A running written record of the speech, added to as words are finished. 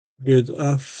Good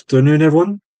afternoon,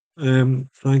 everyone.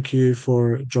 Thank you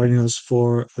for joining us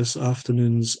for this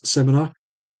afternoon's seminar.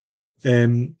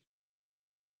 Um,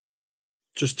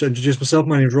 just to introduce myself,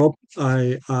 my name is Rob.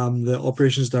 I am the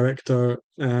Operations Director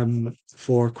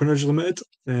for Quinnergy Limited.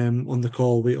 On the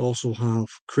call, we also have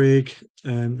Craig,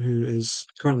 who is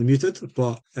currently muted,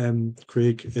 but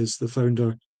Craig is the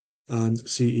founder and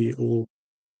CEO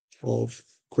of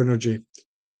Quinnergy.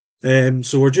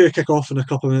 So we're due to kick off in a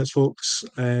couple of minutes, folks.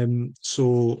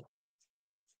 So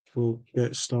we'll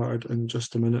get started in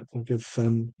just a minute. I'll give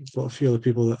we've got a few other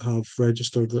people that have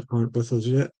registered that aren't with us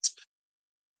yet.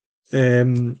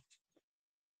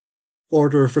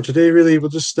 Order for today, really,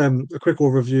 we'll just a quick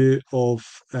overview of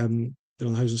the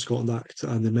Housing Scotland Act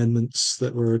and the amendments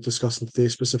that we're discussing today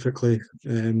specifically.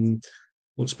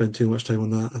 Won't spend too much time on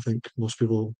that. I think most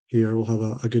people here will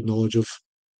have a good knowledge of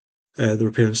the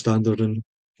repairing standard and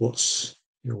what's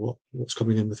what's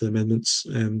coming in with the amendments.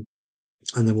 And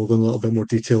then we'll go in a little bit more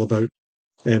detail about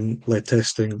lead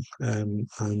testing and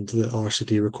the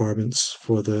RCD requirements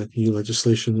for the new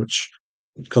legislation, which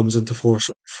comes into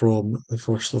force from the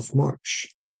 1st of March.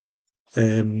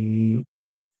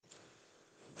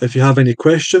 If you have any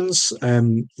questions, I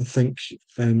think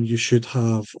you should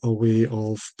have a way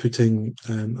of putting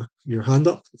your hand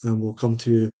up, and we'll come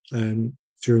to you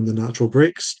during the natural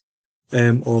breaks.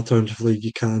 Alternatively,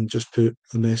 you can just put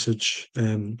a message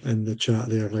in the chat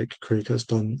there, like Craig has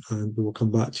done, and we will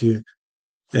come back to you.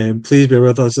 Please bear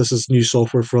with us. This is new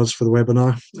software for us for the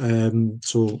webinar,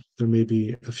 so there may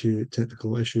be a few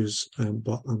technical issues,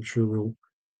 but I'm sure we'll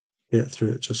get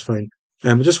through it just fine.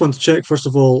 I just want to check, first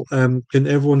of all, can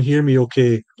everyone hear me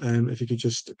okay? If you could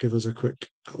just give us a quick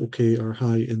okay or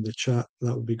hi in the chat,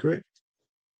 that would be great.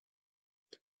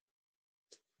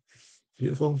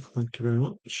 Beautiful. Thank you very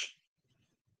much.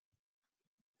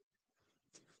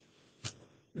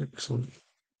 Excellent.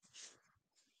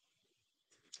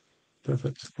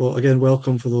 Perfect. Well, again,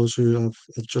 welcome for those who have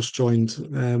just joined.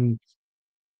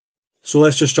 So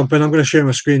let's just jump in. I'm going to share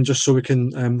my screen just so we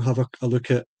can have a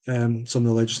look at some of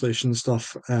the legislation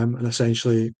stuff and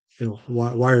essentially,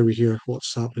 why are we here?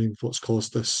 What's happening? What's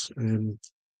caused this?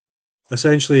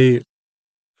 Essentially,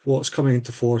 what's coming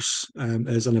into force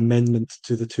is an amendment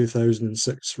to the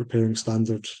 2006 repairing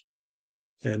standard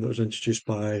that was introduced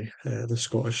by the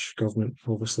Scottish Government,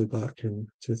 obviously back in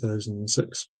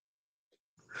 2006.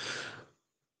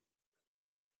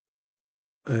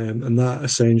 And that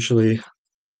essentially,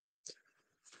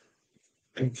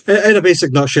 in a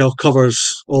basic nutshell,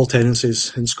 covers all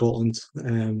tenancies in Scotland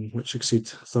which exceed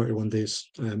 31 days.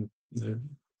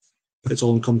 It's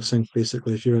all encompassing,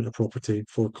 basically. If you rent a property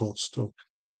for cost, or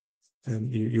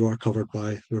you are covered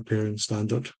by the repairing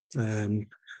standard.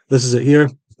 This is it here.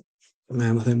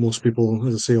 I think most people,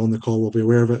 as I say, on the call will be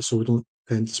aware of it, so we don't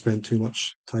tend to spend too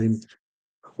much time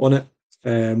on it.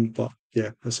 But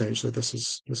yeah, essentially, this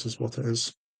is what it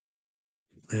is.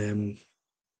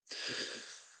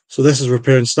 So this is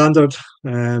repairing standard.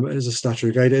 It is a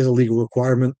statutory guide. It is a legal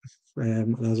requirement.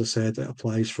 And as I said, it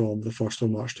applies from the 1st of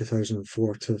March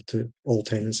 2004 to all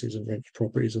tenancies and rented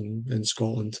properties in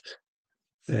Scotland.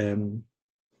 Again,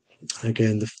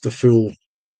 the full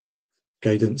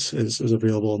guidance is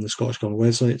available on the Scottish Government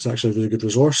website. It's actually a really good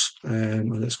resource,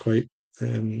 and it's quite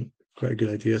a good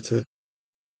idea to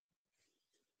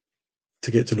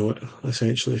get to know it,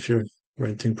 essentially, if you're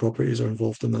renting properties or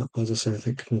involved in that. As I say, I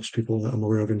think most people that I'm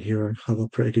aware of in here have a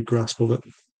pretty good grasp of it.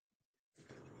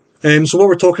 So what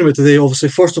we're talking about today, obviously,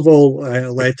 first of all,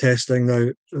 lead testing.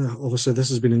 Now, obviously, this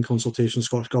has been in consultation with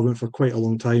Scottish Government for quite a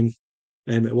long time.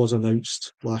 It was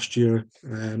announced last year,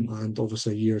 and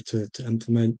obviously a year to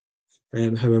implement.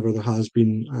 However, there has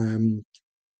been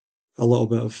a little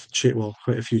bit of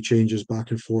quite a few changes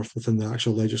back and forth within the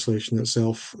actual legislation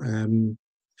itself.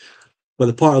 But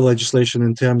the part of the legislation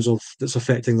in terms of that's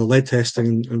affecting the lead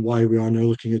testing and why we are now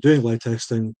looking at doing lead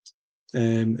testing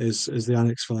is the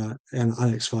Annex 5,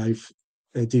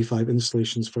 D5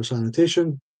 installations for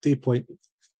sanitation,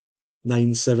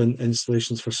 D.97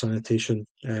 installations for sanitation.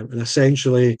 And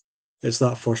essentially, it's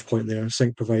that first point there: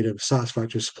 sink provided with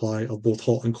satisfactory supply of both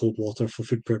hot and cold water for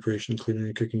food preparation, cleaning,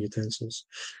 and cooking utensils.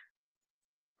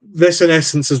 This, in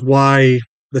essence, is why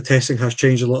the testing has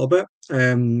changed a little bit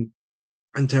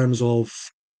in terms of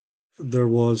there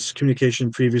was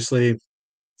communication previously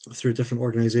through different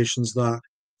organisations that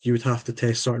you would have to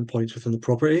test certain points within the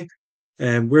property.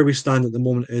 Where we stand at the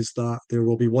moment is that there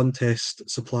will be one test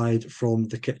supplied from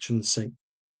the kitchen sink.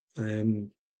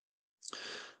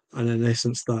 And in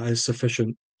essence, that is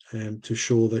sufficient to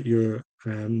show that your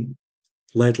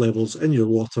lead levels in your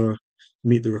water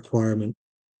meet the requirement.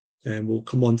 And we'll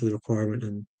come on to the requirement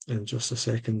in just a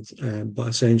second. But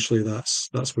essentially, that's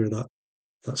where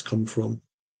that's come from.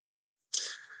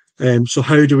 So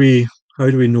how do we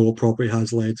know a property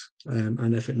has lead,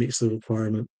 and if it meets the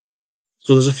requirement?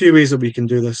 So there's a few ways that we can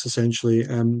do this essentially.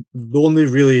 The only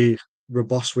really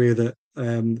robust way that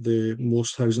the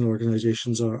most housing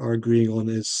organisations are agreeing on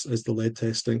is the lead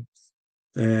testing.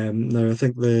 Now I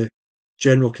think the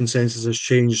general consensus has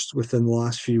changed within the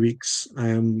last few weeks,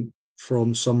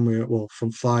 from somewhere, well,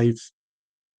 from 5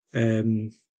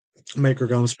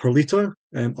 micrograms per litre,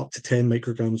 up to 10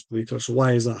 micrograms per litre. So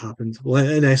why has that happened? Well,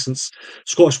 in essence,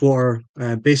 Scottish Water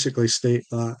basically state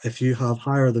that if you have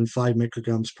higher than 5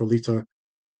 micrograms per litre,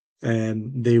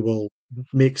 they will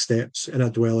make steps in a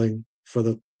dwelling for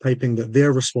the piping that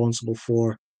they're responsible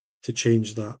for to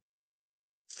change that.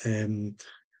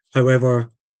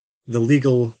 However, the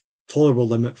legal tolerable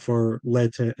limit for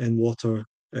lead in water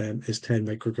is 10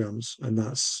 micrograms, and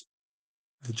that's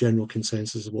the general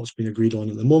consensus of what's been agreed on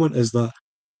at the moment, is that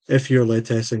if your lead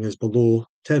testing is below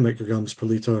 10 micrograms per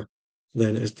litre,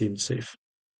 then it is deemed safe.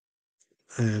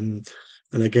 And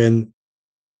again,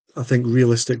 I think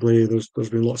realistically, there's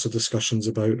been lots of discussions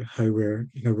about how we're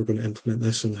going to implement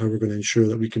this and how we're going to ensure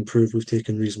that we can prove we've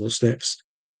taken reasonable steps,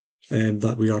 and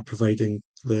that we are providing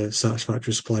the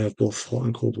satisfactory supply of both hot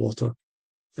and cold water.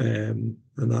 And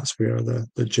that's where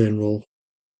the general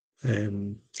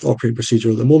operating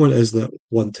procedure at the moment is that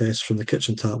one test from the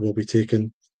kitchen tap will be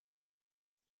taken.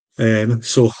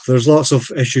 So there's lots of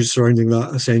issues surrounding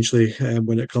that essentially,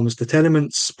 when it comes to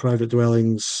tenements, private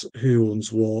dwellings, who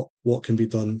owns what can be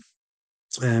done.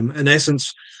 In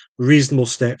essence, reasonable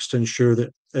steps to ensure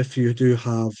that if you do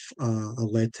have a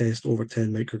lead test over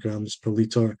 10 micrograms per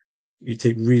litre, you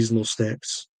take reasonable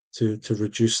steps to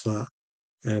reduce that,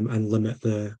 and limit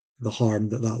the harm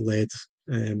that lead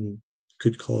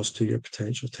could cause to your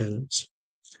potential tenants.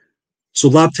 So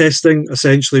lab testing,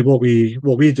 essentially what we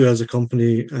do as a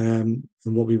company, and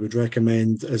what we would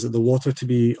recommend is that the water to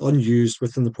be unused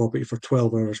within the property for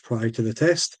 12 hours prior to the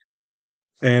test.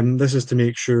 This is to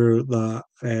make sure that,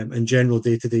 in general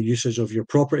day-to-day usage of your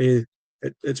property,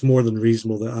 it's more than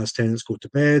reasonable that as tenants go to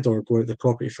bed or go out the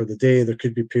property for the day, there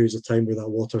could be periods of time where that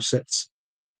water sits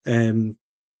in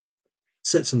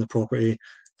the property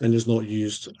and is not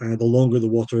used. The longer the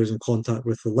water is in contact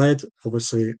with the lead,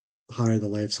 obviously, the higher the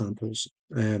lead samples.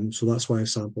 So that's why a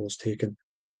sample is taken.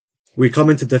 We come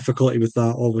into difficulty with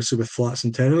that, obviously, with flats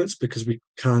and tenements, because we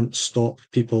can't stop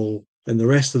people in the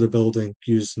rest of the building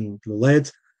using the lead.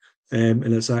 And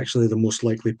it's actually the most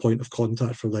likely point of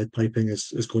contact for lead piping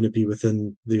is going to be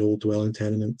within the old dwelling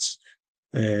tenements,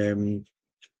 within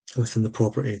the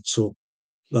property. So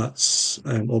that's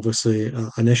obviously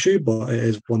an issue, but it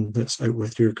is one that's out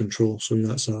with your control. So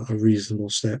that's a reasonable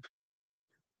step.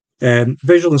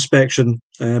 Visual inspection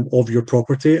of your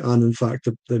property, and in fact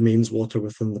the mains water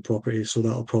within the property. So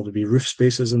that'll probably be roof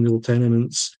spaces in the old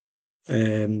tenements.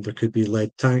 There could be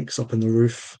lead tanks up in the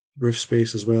roof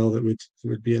space as well that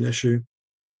would be an issue.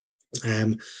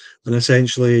 And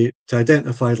essentially, to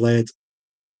identify lead,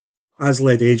 as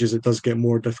lead ages, it does get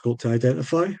more difficult to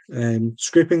identify.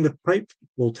 Scraping the pipe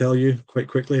will tell you quite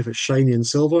quickly if it's shiny and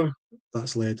silver,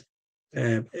 that's lead.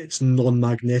 It's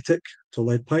non-magnetic to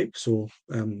lead pipe, so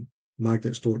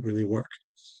magnets don't really work.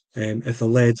 If the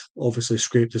lead obviously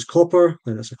scraped is copper,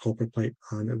 then it's a copper pipe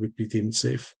and it would be deemed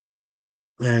safe.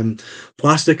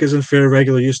 Plastic is in fair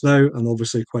regular use now and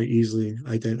obviously quite easily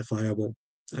identifiable.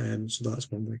 So that's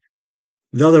one way.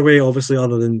 The other way, obviously,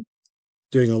 other than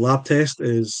doing a lab test,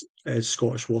 is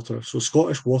Scottish Water. So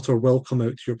Scottish Water will come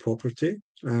out to your property,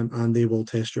 and they will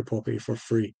test your property for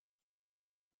free.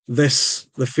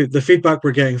 The feedback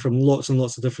we're getting from lots and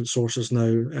lots of different sources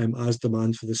now, as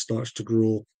demand for this starts to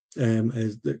grow,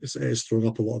 is throwing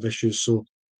up a lot of issues. So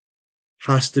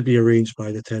has to be arranged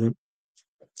by the tenant.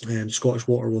 Scottish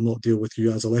Water will not deal with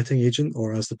you as a letting agent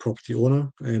or as the property owner,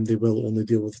 and they will only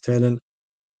deal with the tenant.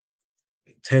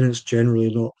 Tenants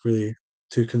generally not really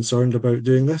too concerned about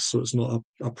doing this, so it's not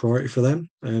a priority for them.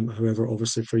 However,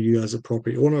 obviously for you as a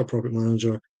property owner or property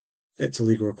manager, it's a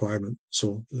legal requirement.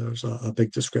 So there's a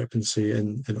big discrepancy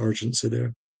in urgency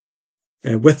there.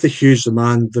 With the huge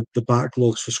demand, the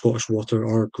backlogs for Scottish Water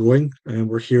are growing, and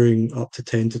we're hearing up to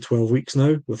 10 to 12 weeks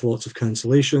now, with lots of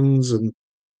cancellations and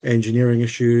engineering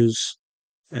issues.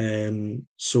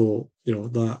 So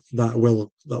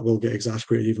that will get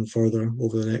exacerbated even further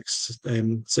over the next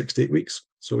 6 to 8 weeks.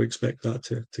 So we expect that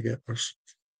to get worse.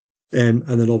 And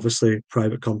then obviously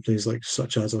private companies like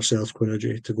such as ourselves,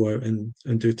 Quinnergy, to go out and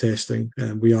do testing.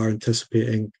 And we are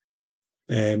anticipating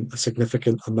a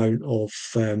significant amount of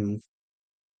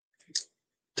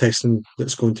testing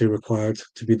that's going to be required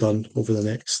to be done over the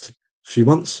next few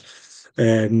months.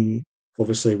 Um,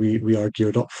 Obviously, we are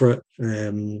geared up for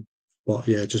it. But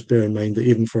yeah, just bear in mind that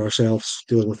even for ourselves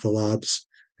dealing with the labs,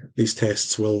 these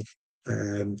test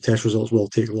results will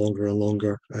take longer and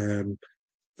longer.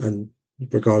 And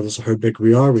regardless of how big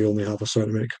we are, we only have a certain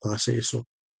amount of capacity. So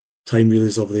time really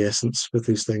is of the essence with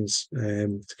these things,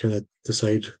 to kind of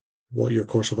decide what your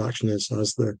course of action is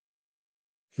as the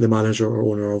manager or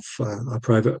owner of a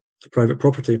private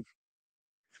property.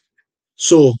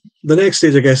 So the next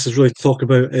stage, I guess, is really to talk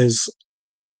about is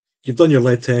you've done your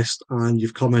lead test and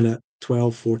you've come in at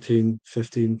 12, 14,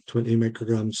 15, 20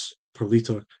 micrograms per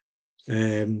litre.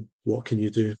 What can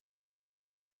you do?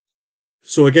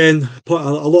 So again,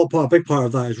 a big part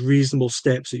of that is reasonable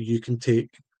steps that you can take.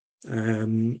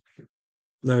 Um,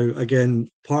 Now, again,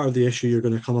 part of the issue you're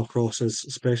going to come across is,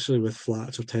 especially with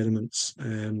flats or tenements,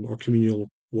 or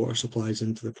communal water supplies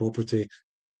into the property,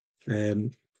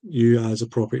 you as a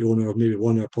property owner of maybe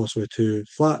one or possibly two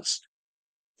flats,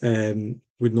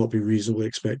 would not be reasonably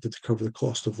expected to cover the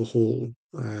cost of the whole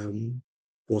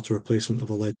water replacement of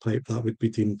a lead pipe. That would be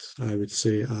deemed, I would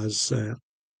say, as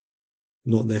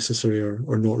not necessary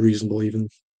or not reasonable even.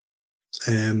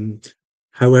 Um,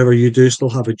 However, you do still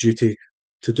have a duty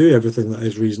to do everything that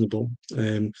is reasonable.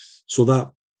 So that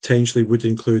potentially would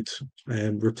include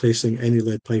replacing any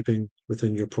lead piping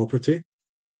within your property.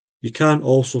 You can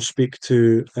also speak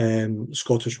to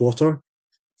Scottish Water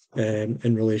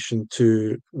in relation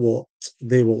to what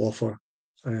they will offer.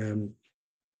 Um,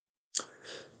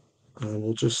 and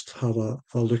we'll just have a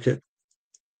look at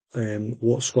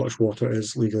what Scottish Water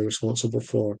is legally responsible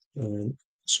for.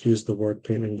 Excuse the word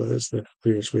painting, but it's the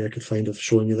clearest way I could find of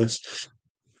showing you this.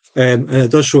 And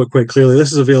it does show it quite clearly.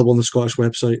 This is available on the Scottish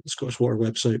website, the Scottish Water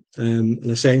website. And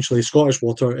essentially, Scottish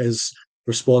Water is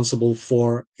responsible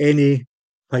for any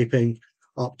piping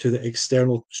up to the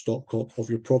external stopcock of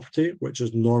your property, which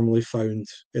is normally found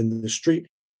in the street,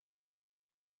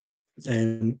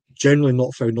 and generally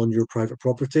not found on your private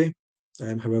property.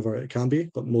 However, it can be,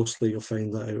 but mostly you'll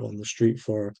find that out on the street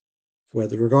for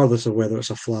whether, regardless of whether it's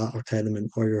a flat or tenement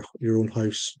or your own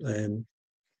house,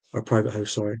 or private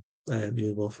house, sorry,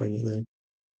 you will find it there.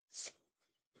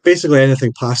 Basically,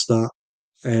 anything past that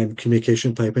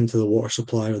communication pipe into the water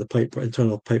supply or the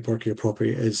internal pipework of your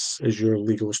property is your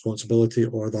legal responsibility,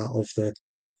 or that of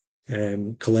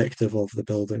the collective of the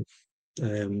building.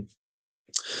 Um,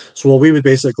 so what we would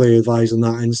basically advise in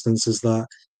that instance is that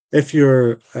if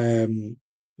your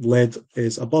lead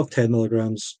is above 10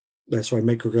 milligrams,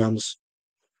 micrograms,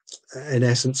 in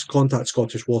essence, contact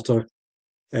Scottish Water.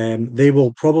 They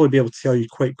will probably be able to tell you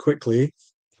quite quickly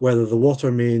whether the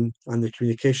water main and the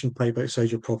communication pipe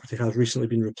outside your property has recently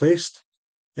been replaced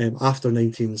after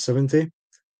 1970.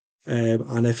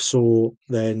 And if so,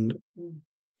 then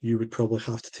you would probably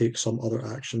have to take some other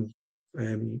action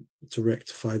to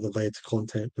rectify the lead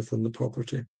content within the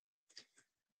property.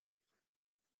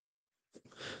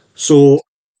 So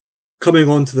coming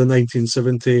on to the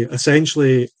 1970,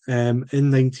 essentially in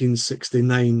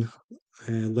 1969,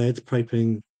 lead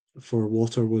piping for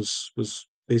water was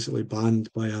basically banned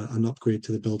by an upgrade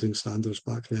to the building standards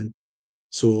back then.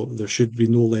 So there should be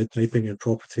no lead piping in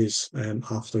properties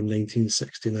after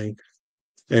 1969.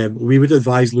 We would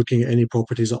advise looking at any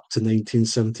properties up to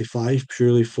 1975,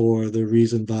 purely for the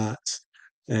reason that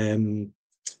um,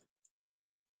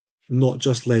 not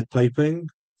just lead piping,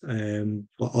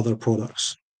 but other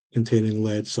products containing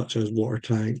lead, such as water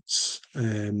tanks,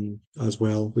 as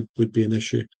well, would be an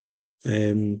issue.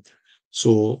 Um,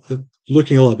 so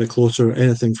looking a little bit closer,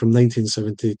 anything from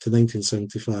 1970 to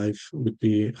 1975 would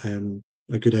be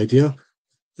a good idea.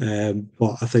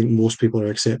 But I think most people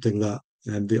are accepting that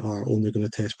they are only going to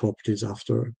test properties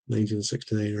after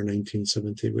 1969 or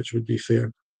 1970, which would be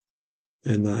fair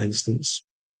in that instance.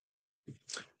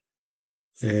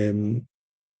 Um,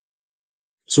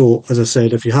 so as I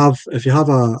said, if you have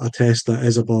a test that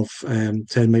is above 10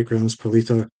 micrograms per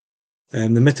litre, the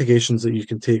mitigations that you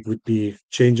can take would be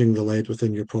changing the lead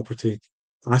within your property,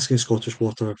 asking Scottish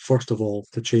Water, first of all,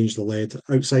 to change the lead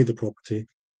outside the property.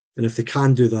 And if they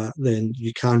can do that, then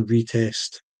you can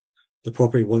retest the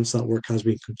property once that work has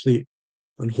been complete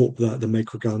and hope that the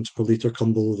micrograms per litre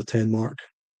come below the 10 mark.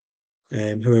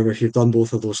 However, if you've done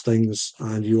both of those things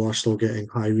and you are still getting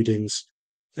high readings,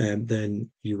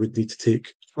 then you would need to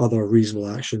take other reasonable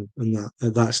action. And that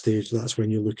at that stage, that's when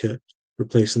you look at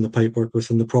replacing the pipework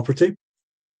within the property.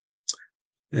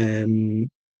 And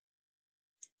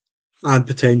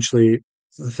potentially,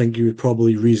 I think you would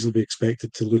probably reasonably be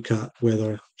expected to look at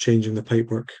whether changing the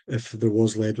pipework, if there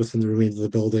was lead within the remainder of the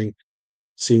building,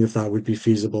 seeing if that would be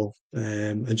feasible,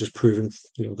 and just proving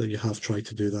that you have tried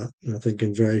to do that. And I think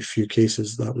in very few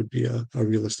cases that would be a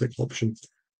realistic option.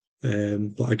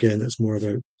 But again, it's more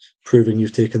about proving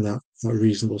you've taken that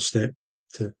reasonable step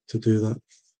to do that.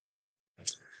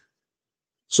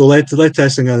 So lead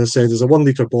testing, as I said, is a 1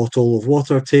 litre bottle of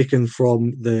water taken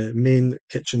from the main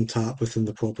kitchen tap within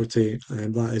the property,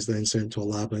 and that is then sent to a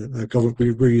lab.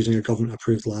 We're using a government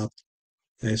approved lab,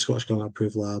 a Scottish government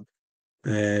approved lab,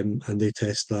 and they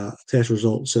test that. Test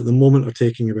results at the moment are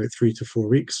taking about 3 to 4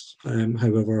 weeks.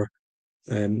 However,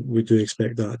 we do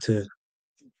expect that to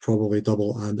probably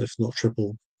double and if not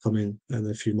triple coming in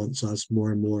a few months as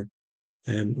more and more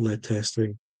lead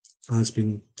testing has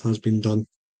been done.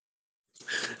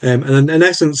 And in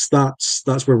essence,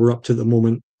 that's where we're up to at the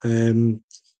moment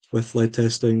with lead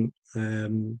testing.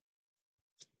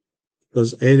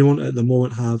 Does anyone at the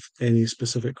moment have any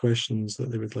specific questions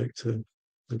that they would like to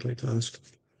ask?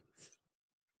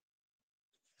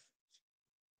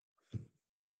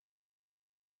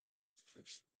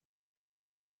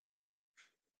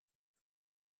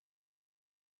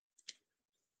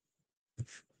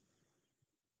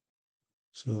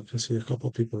 So I can see a couple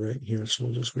of people right here, so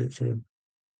we'll just wait for them.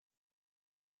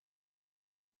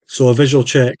 So a visual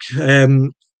check. A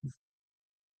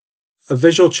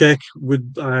visual check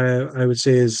would I would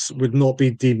say would not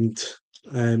be deemed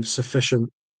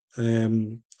sufficient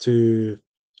to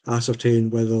ascertain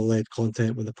whether the lead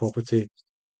content with the property.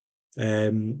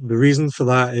 The reason for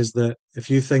that is that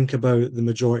if you think about the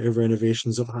majority of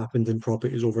renovations that have happened in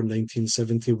properties over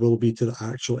 1970 will be to the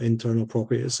actual internal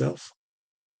property itself.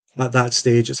 At that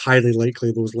stage, it's highly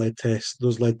likely those lead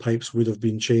pipes would have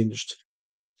been changed.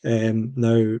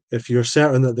 Now, if you're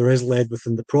certain that there is lead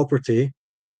within the property,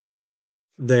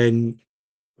 then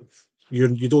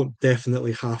you don't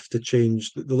definitely have to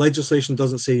change. The legislation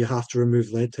doesn't say you have to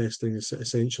remove lead testing.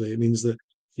 Essentially, it means that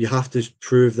you have to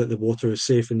prove that the water is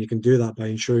safe, and you can do that by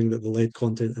ensuring that the lead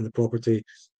content in the property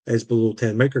is below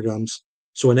 10 micrograms.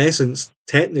 So, in essence,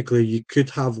 technically, you could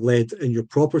have lead in your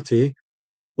property,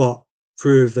 but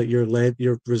prove that your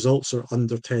results are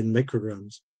under 10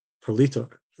 micrograms per liter.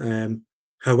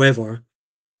 However,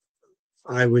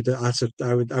 I would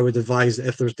advise that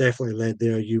if there's definitely lead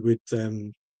there, you would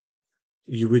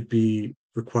be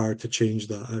required to change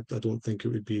that. I don't think it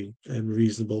would be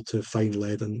reasonable to find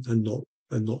lead and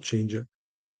not change it.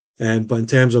 But in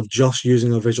terms of just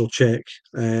using a visual check,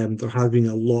 there have been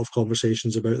a lot of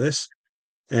conversations about this.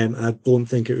 I don't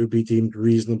think it would be deemed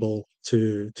reasonable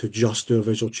to just do a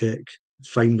visual check,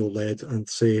 find no lead, and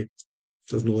say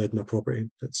there's no lead in my property.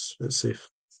 It's safe.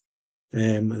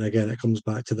 And again, it comes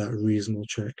back to that reasonable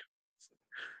check.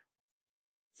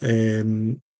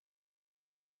 Um,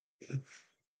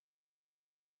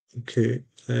 okay,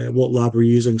 what lab we're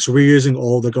using? So we're using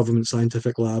all the government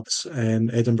scientific labs,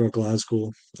 Edinburgh,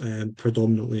 Glasgow,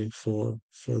 predominantly for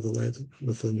the lead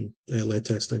within lead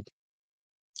testing.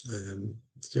 So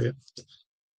yeah.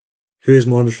 Who is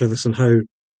monitoring this and how?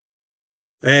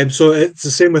 So it's the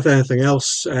same with anything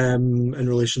else in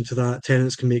relation to that.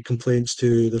 Tenants can make complaints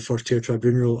to the first tier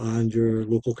tribunal and your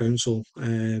local council.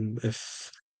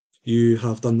 If you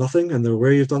have done nothing and they're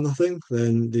aware you've done nothing,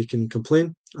 then they can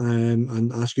complain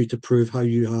and ask you to prove how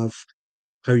you are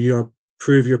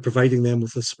prove you're providing them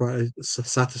with a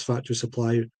satisfactory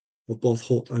supply of both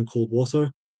hot and cold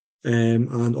water.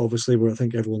 And obviously, where I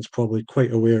think everyone's probably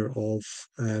quite aware of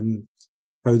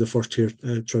how the first tier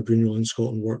tribunal in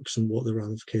Scotland works and what the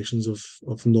ramifications of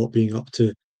not being up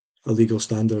to a legal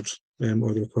standard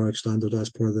or the required standard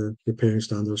as per the repairing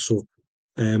standards. So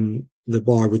the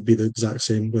bar would be the exact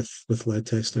same with lead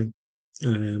testing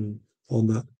on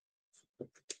that.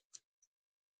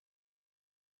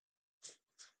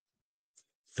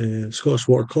 Scottish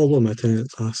Water called on my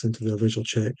tenants, asked them to do a visual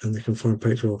check, and they confirmed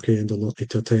pipes were okay and did not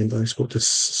need to attend. I spoke to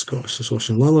Scottish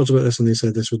Association of Landlords about this, and they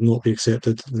said this would not be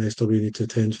accepted, and SW need to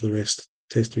attend for the rest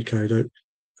test to be carried out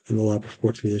and the lab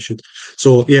report to be issued.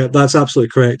 So yeah, that's absolutely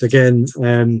correct. Again,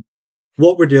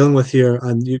 what we're dealing with here,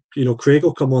 and Craig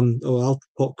will come on. Oh, I'll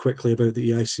talk quickly about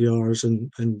the EICRs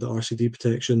and the RCD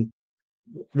protection.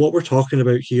 What we're talking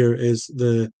about here is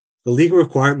the legal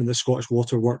requirement that Scottish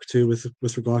Water work to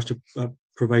with regards to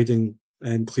providing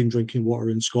clean drinking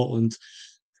water in Scotland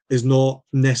is not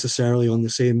necessarily on the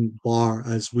same bar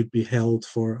as would be held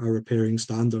for a repairing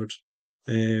standard.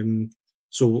 Um,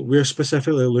 so we're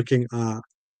specifically looking at,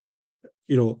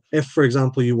 if, for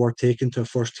example, you were taken to a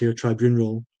first tier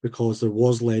tribunal because there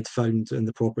was lead found in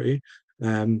the property,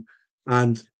 and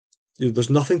there's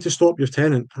nothing to stop your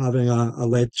tenant having a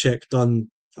lead check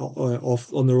done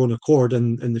off on their own accord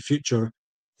in the future.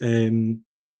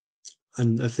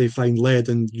 And if they find lead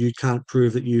and you can't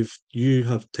prove that you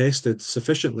have tested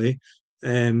sufficiently,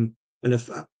 and if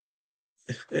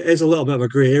it is a little bit of a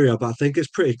grey area, but I think it's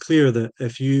pretty clear that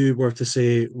if you were to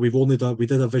say we did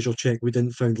a visual check, we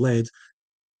didn't find lead,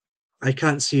 I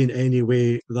can't see in any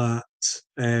way that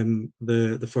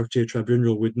the First Tier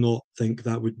Tribunal would not think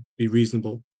that would be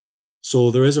reasonable.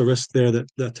 So there is a risk there that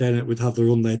a tenant would have their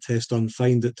own lead test done,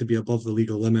 find it to be above the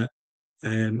legal limit,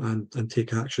 and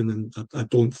take action. And I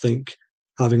don't think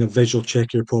having a visual check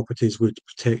of your properties would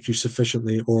protect you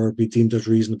sufficiently or be deemed as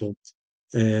reasonable.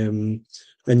 Um,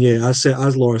 and yeah,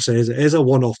 as Laura says, it is a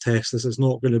one-off test. This is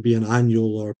not going to be an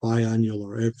annual or biannual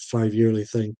or every 5 yearly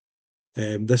thing.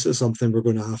 This is something we're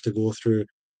going to have to go through.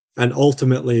 And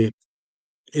ultimately,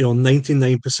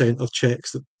 99% of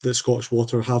checks that Scottish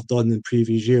Water have done in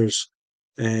previous years,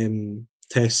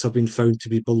 tests have been found to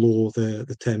be below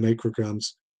the 10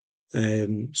 micrograms.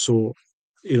 So,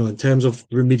 in terms of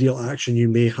remedial action you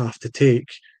may have to take,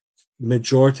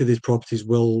 majority of these properties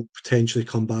will potentially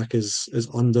come back as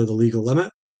under the legal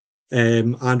limit.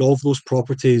 And of those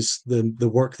properties, the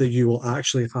work that you will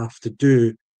actually have to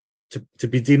do to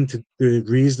be deemed to be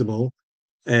reasonable,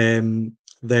 then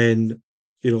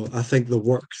I think the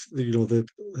work, the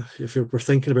if we're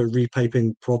thinking about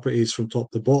repiping properties from top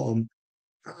to bottom,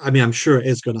 I mean, I'm sure it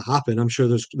is going to happen. I'm sure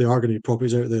there are going to be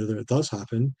properties out there that it does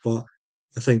happen, but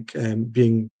I think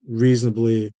being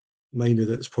reasonably minded,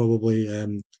 it's probably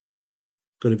going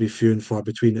to be few and far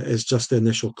between. It is just the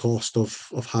initial cost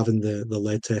of having the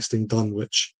lead testing done,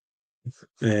 which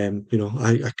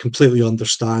I completely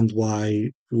understand why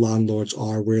landlords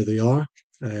are where they are.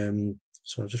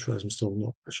 So I just realised I'm still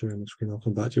not sharing the screen. I'll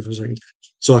come back to you for a second.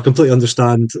 So I completely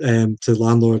understand to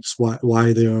landlords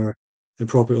why they are, and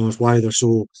property owners, why they're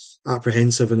so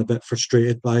apprehensive and a bit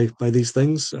frustrated by these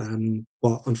things.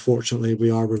 But unfortunately, we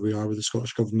are where we are with the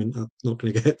Scottish government. I'm not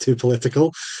going to get too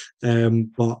political,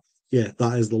 but yeah,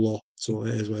 that is the law. So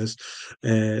it is what it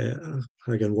is.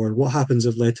 Again, Warren, what happens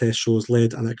if lead test shows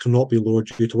lead and it cannot be lowered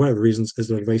due to whatever reasons? Is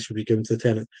there advice would be given to the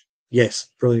tenant? Yes,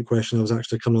 brilliant question. I was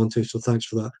actually coming on to, so thanks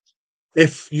for that.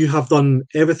 If you have done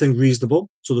everything reasonable,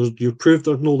 so you've proved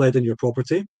there's no lead in your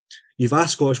property, you've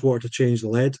asked Scottish Water to change the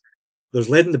lead, there's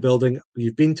lead in the building,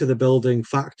 you've been to the building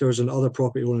factors and other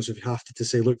property owners, if you have to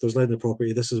say, look, there's lead in the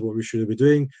property, this is what we should be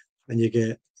doing, and you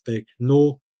get big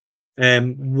no.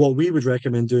 What we would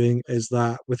recommend doing is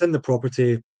that within the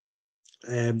property,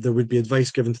 there would be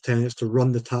advice given to tenants to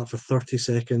run the tap for 30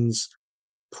 seconds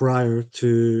prior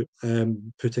to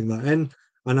putting that in.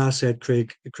 And as I said,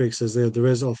 Craig says there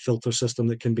is a filter system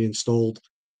that can be installed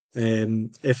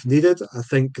if needed. I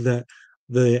think that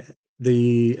the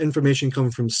the information coming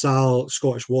from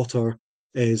Scottish Water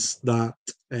is that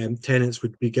tenants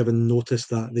would be given notice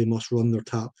that they must run their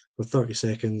tap for 30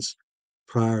 seconds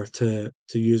prior to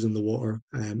using the water,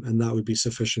 and that would be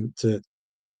sufficient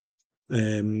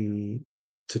um,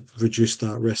 to reduce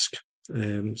that risk.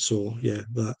 So yeah,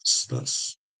 that's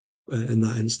in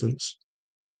that instance.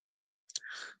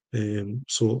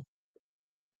 So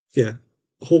yeah,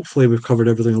 hopefully we've covered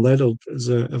everything on lead. Is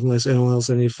there, unless anyone else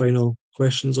any final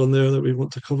questions on there that we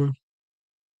want to cover?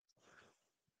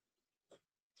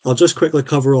 I'll just quickly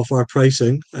cover off our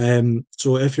pricing.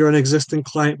 So if you're an existing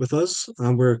client with us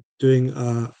and we're doing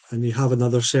and you have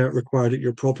another cert required at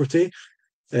your property,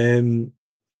 um,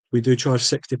 we do charge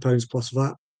 £60 plus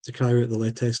VAT to carry out the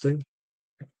lead testing.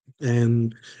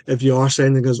 If you are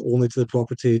sending us only to the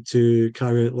property to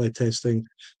carry out lead testing,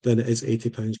 then it is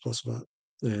 £80 plus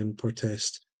VAT per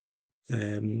test.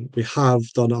 We have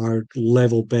done our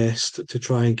level best to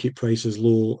try and keep prices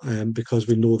low because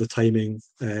we know the timing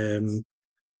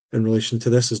in relation to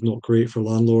this is not great for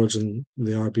landlords and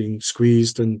they are being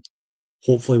squeezed. And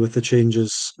hopefully, with the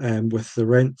changes with the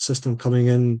rent system coming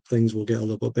in, things will get a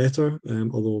little bit better.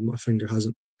 Although my finger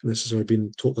hasn't necessarily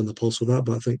been totally on the pulse with that,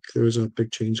 but I think there is a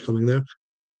big change coming there.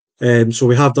 So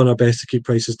we have done our best to keep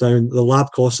prices down. The lab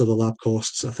costs are the lab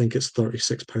costs. I think it's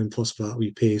 £36 plus VAT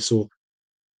we pay. So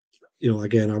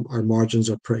again, our margins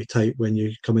are pretty tight when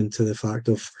you come into the fact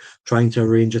of trying to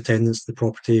arrange attendance to the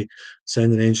property,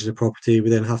 send an engineer to the property. We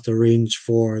then have to arrange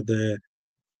for the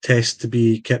test to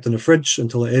be kept in the fridge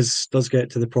until it does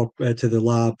get to the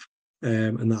lab,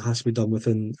 and that has to be done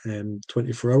within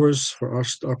 24 hours for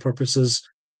our purposes.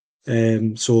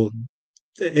 So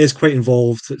it is quite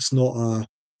involved. It's not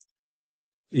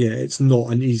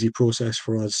an easy process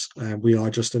for us. We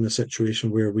are just in a situation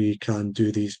where we can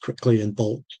do these quickly in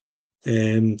bulk.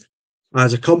 Um,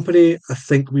 as a company, I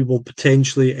think we will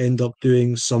potentially end up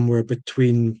doing somewhere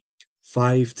between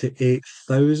 5 to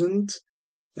 8,000,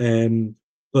 um,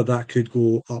 but that could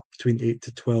go up between 8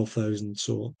 to 12,000.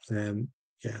 So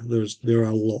yeah, there are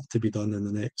a lot to be done in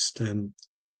the next 3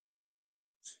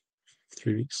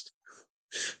 weeks.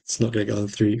 it's not going to get on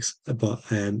 3 weeks. But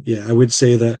yeah, I would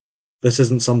say that this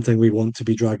isn't something we want to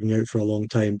be dragging out for a long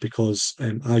time because,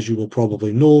 as you will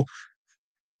probably know,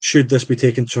 should this be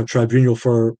taken to a tribunal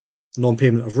for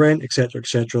non-payment of rent, etc.,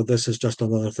 this is just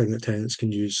another thing that tenants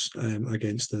can use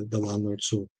against the landlord.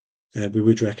 So we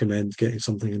would recommend getting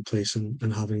something in place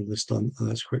and having this done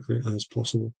as quickly as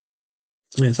possible.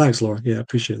 Yeah, thanks, Laura. Yeah,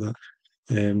 appreciate that.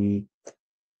 Um,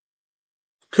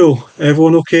 cool.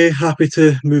 Everyone okay? Happy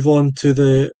to move on to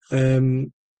the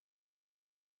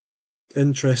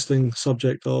interesting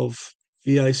subject of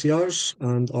EICRs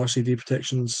and RCD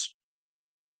protections.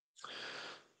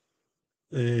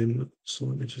 So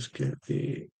let me just get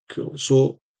the cool.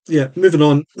 So yeah, moving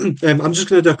on. I'm just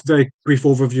going to do a very brief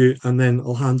overview, and then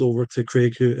I'll hand over to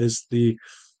Craig, who is the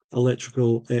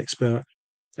electrical expert.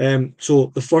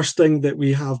 So the first thing that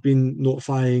we have been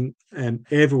notifying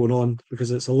everyone on,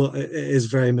 because it is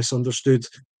very misunderstood,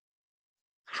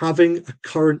 having a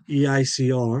current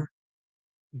EICR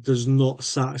does not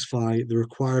satisfy the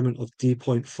requirement of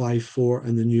D.54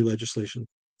 in the new legislation.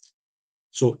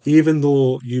 So even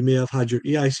though you may have had your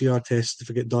EICR test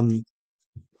certificate done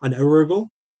an hour ago,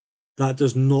 that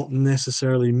does not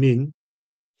necessarily mean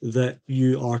that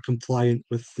you are compliant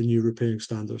with the new repairing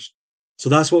standards. So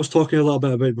that's what I was talking a little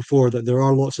bit about before, that there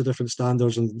are lots of different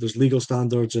standards and there's legal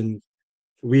standards, and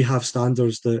we have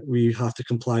standards that we have to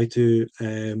comply to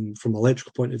from an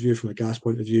electrical point of view, from a gas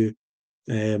point of view.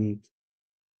 Um,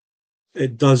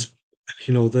 it does,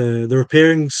 the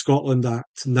Repairing Scotland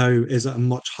Act now is at a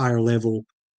much higher level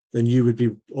than you would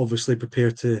be obviously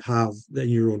prepared to have in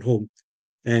your own home.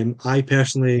 I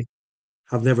personally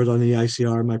have never done any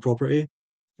ICR in my property.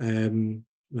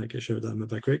 Might get shouted at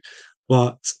by Craig,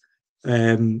 but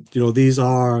these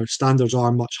are standards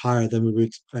are much higher than we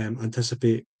would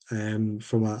anticipate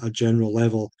from a general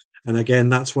level. And again,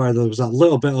 that's why there was that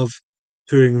little bit of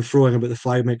toing and froing about the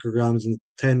 5 micrograms and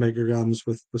 10 micrograms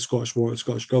with the Scottish Water,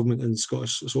 Scottish Government, and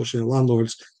Scottish Association of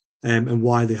Landlords, and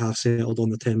why they have settled on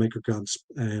the 10 micrograms.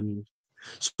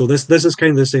 So this is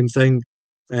kind of the same thing.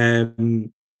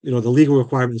 The legal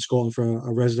requirement in Scotland for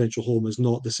a residential home is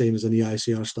not the same as an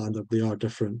EICR standard. They are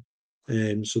different.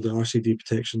 So the RCD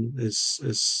protection is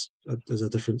a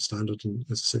different standard, and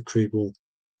as I said, Craig will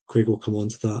come on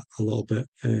to that a little bit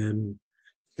in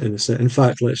a set. In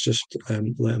fact, let's just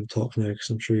let him talk now because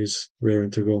I'm sure he's raring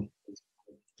to go.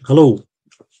 Hello.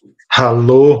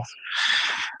 Hello.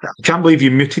 I can't believe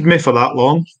you muted me for that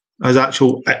long. I was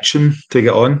actually itching to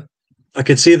get on. I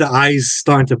could see the eyes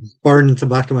starting to burn into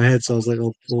the back of my head, so I was like,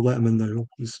 we'll let him in now.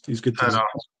 He's good to I go. know.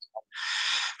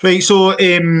 Right, so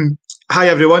hi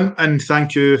everyone, and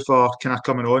thank you for kind of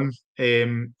coming on.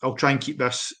 I'll try and keep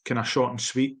this kind of short and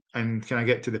sweet and kind of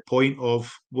get to the point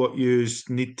of what you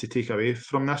need to take away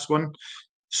from this one.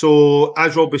 So,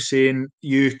 as Rob was saying,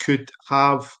 you could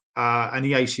have an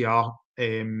EICR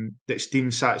that's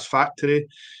deemed satisfactory,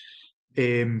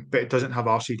 but it doesn't have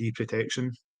RCD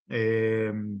protection.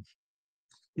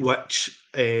 Which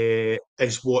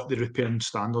is what the repairing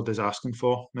standard is asking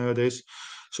for nowadays.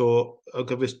 So I'll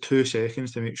give us 2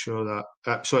 seconds to make sure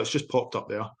that. So it's just popped up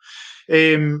there.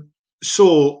 An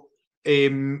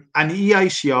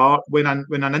EICR, when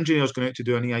an engineer is going out to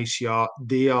do an EICR,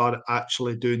 they are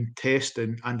actually doing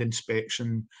testing and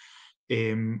inspection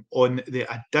on the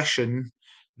addition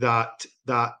that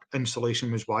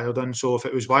installation was wired in. So if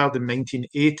it was wired in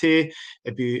 1980,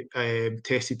 it'd be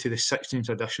tested to the 16th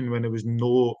edition when there was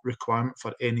no requirement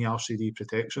for any RCD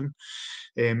protection.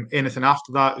 Anything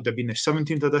after that would have been the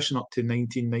 17th edition up to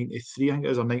 1993, I think it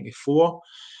was, or 94,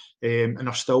 and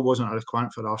there still wasn't a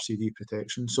requirement for RCD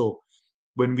protection. So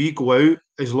when we go out,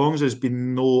 as long as there's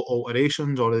been no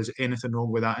alterations or there's anything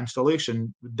wrong with that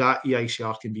installation, that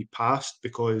EICR can be passed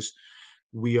because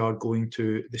we are going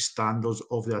to the standards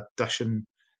of the addition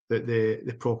that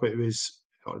the property was,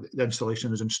 or the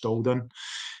installation was installed in.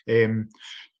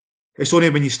 It's only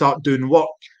when you start doing work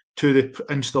to the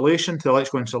installation, to the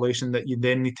electrical installation, that you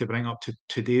then need to bring up to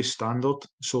today's standard.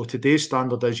 So today's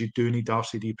standard is you do need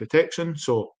RCD protection.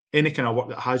 So any kind of work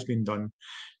that has been done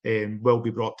will be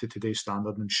brought to today's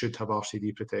standard and should have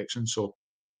RCD protection. So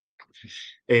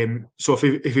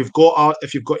if you've got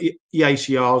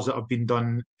EICRs that have been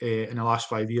done in the last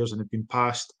 5 years and have been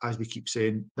passed, as we keep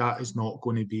saying, that is not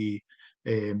going to be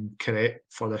correct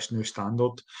for this new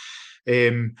standard.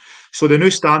 So the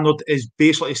new standard is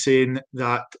basically saying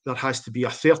that there has to be a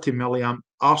 30 milliamp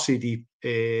RCD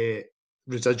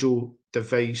residual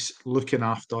device looking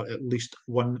after at least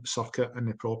one circuit in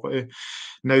the property.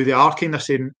 Now they are kind of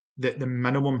saying that the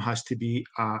minimum has to be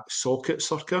a socket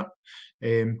circuit,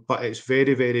 but it's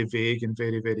very, very vague and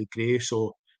very, very grey.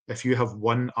 So if you have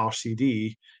one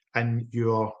RCD in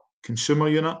your consumer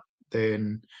unit,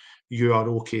 then you are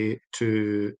okay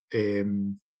to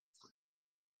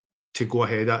go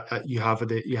ahead. You have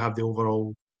the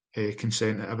overall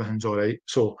consent that everything's all right.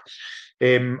 So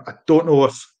I don't know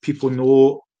if people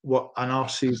know what an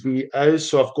RCD is.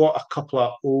 So I've got a couple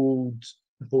of old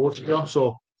boards here.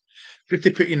 So good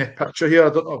to put you in a picture here. I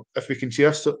don't know if we can see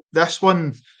this. So this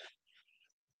one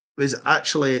was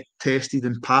actually tested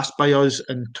and passed by us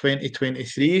in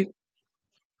 2023,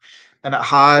 and it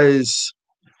has.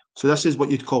 So this is what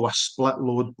you'd call a split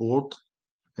load board,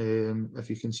 if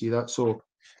you can see that. So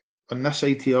on this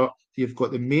side here, you've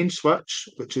got the main switch,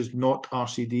 which is not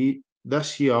RCD.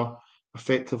 This here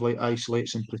effectively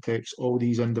isolates and protects all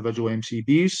these individual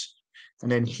MCBs.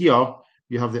 And then here,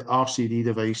 you have the RCD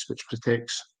device, which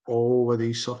protects all of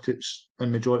these circuits,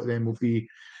 and majority of them will be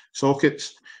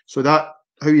sockets. So that,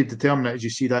 how you determine it is you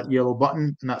see that yellow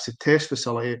button, and that's a test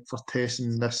facility for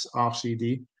testing this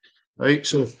RCD, right?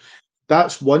 So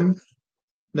that's one.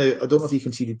 Now, I don't know if you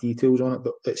can see the details on it,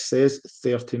 but it says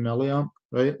 30 milliamp,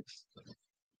 right?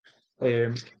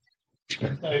 Now,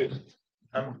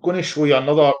 I'm going to show you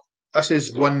another. This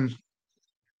is one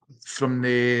from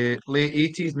the late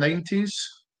 80s, 90s,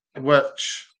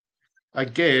 which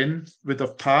again would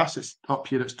have passed. It's up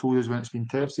here, it's told us when it's been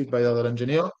tested by the other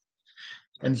engineer.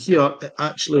 And here it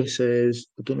actually says,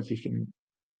 I don't know if you can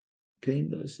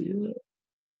kind of see it.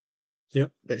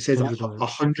 Yep. It says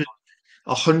 100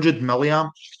 100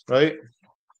 milliamp, right?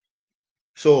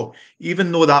 So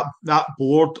even though that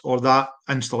board or that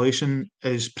installation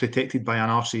is protected by an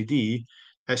RCD,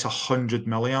 it's 100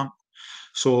 milliamp.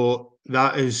 So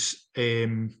that is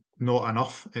not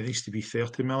enough. It needs to be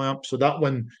 30 milliamp. So that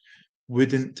one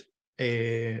wouldn't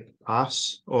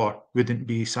pass or wouldn't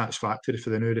be satisfactory for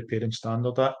the new repairing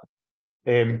standard.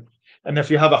 And if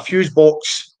you have a fuse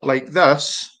box like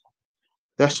this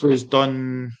was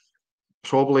done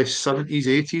probably 70s,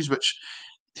 80s, which,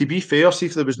 to be fair, see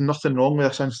if there was nothing wrong with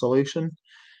this installation,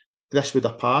 this would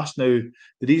have passed. Now,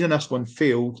 the reason this one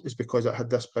failed is because it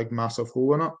had this big massive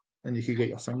hole in it, and you could get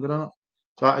your finger in it.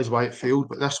 That is why it failed.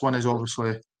 But this one is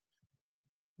obviously,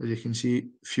 as you can see,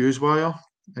 fuse wire.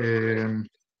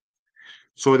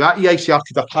 So that EICR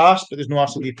could have passed, but there's no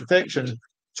RCD protection.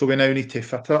 So we now need to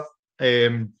fit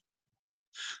it.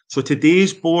 So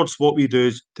today's boards, what we do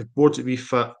is the boards that we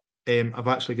fit, I've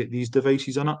actually got these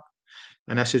devices in it.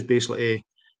 And this is basically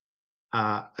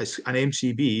it's an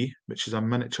MCB, which is a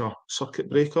miniature circuit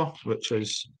breaker, which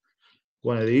is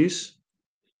one of these.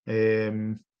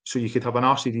 So you could have an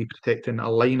RCD protecting a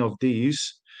line of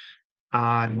these.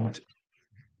 And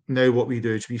now what we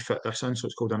do is we fit this in, so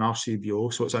it's called an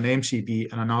RCBO. So it's an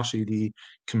MCB and an RCD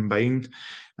combined,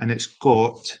 and it's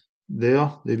got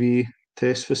there the wee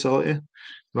test facility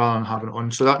rather than having it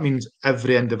on. So that means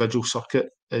every individual circuit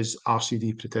is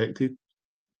RCD protected.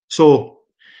 So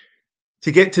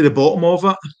to get to the bottom of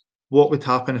it, what would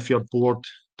happen if your board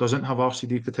doesn't have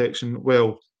RCD protection?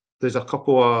 Well, there's a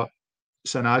couple of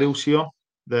scenarios here.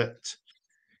 That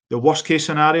the worst case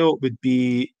scenario would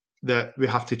be that we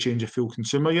have to change a full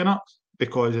consumer unit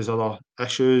because there's other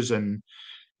issues and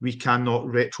we cannot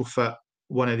retrofit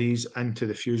one of these into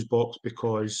the fuse box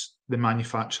because the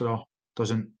manufacturer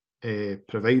doesn't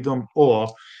provide them. Or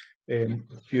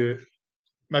if you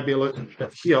maybe look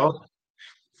at here,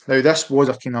 now this was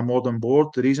a kind of modern board.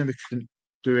 The reason we couldn't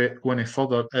do it going any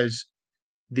further is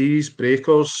these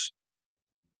breakers,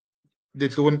 they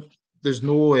don't, there's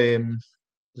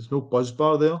no buzz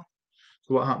bar there.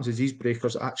 So what happens is these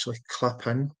breakers actually clip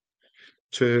in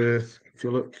to, if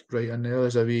you look right in there,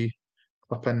 there's a wee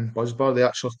clip in buzz bar. They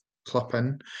actually clip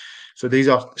in. So these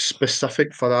are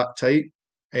specific for that type.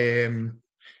 And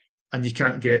you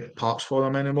can't get parts for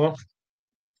them anymore.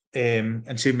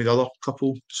 And same with the other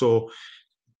couple. So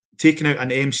taking out an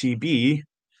MCB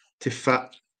to fit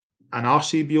an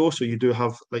RCBO, so you do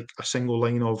have like a single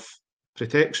line of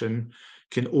protection,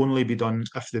 can only be done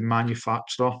if the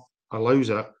manufacturer allows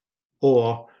it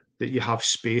or that you have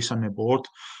space on the board.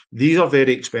 These are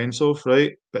very expensive,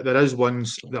 right? But there is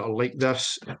ones that are like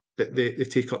this, that they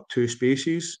take up 2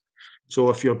 spaces. So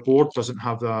if your board doesn't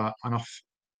have enough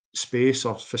space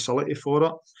or facility for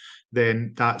it,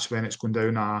 then that's when it's going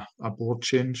down a board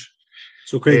change.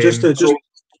 So Craig, just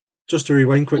to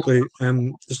rewind quickly,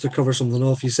 just to cover something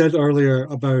off, you said earlier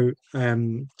about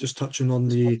just touching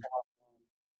on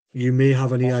you may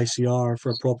have an EICR for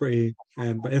a property,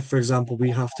 but if, for example, we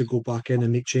have to go back in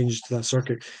and make changes to that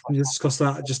circuit, can you discuss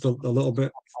that just a little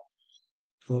bit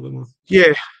more?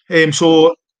 Yeah.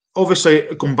 So obviously,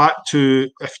 going back to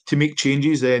if to make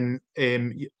changes, then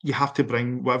you have to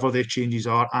bring whatever the changes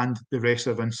are and the rest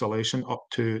of installation up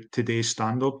to today's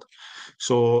standard.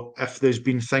 So if there's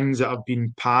been things that have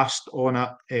been passed on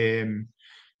it,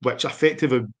 which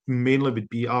effectively mainly would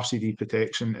be RCD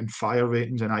protection and fire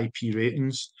ratings and IP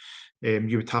ratings,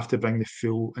 you would have to bring the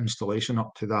full installation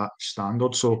up to that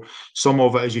standard. So some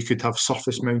of it is you could have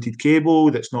surface mounted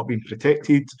cable that's not been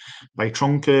protected by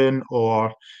trunking,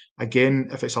 or again,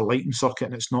 if it's a lighting circuit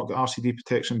and it's not got RCD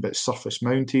protection but it's surface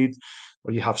mounted,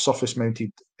 or you have surface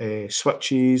mounted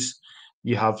switches,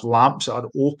 you have lamps that are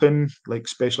open, like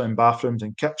especially in bathrooms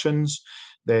and kitchens,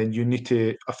 then you need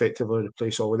to effectively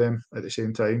replace all of them at the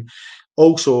same time.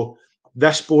 Also,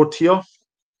 this board here,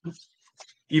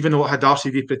 even though it had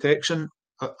RCD protection,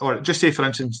 or just say for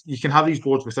instance, you can have these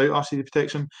boards without RCD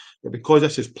protection, but because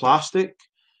this is plastic,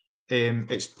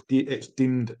 it's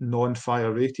deemed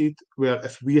non-fire rated. Where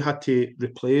if we had to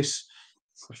replace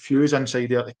a fuse inside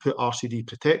there to put RCD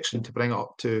protection to bring it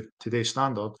up to today's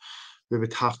standard, we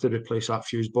would have to replace that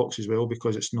fuse box as well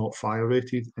because it's not fire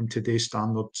rated. In today's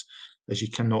standards, as you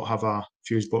cannot have a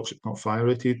fuse box that's not fire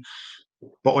rated.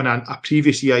 But on a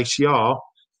previous EICR,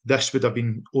 this would have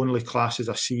been only classed as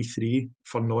a C3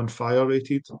 for non-fire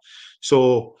rated.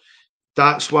 So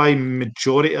that's why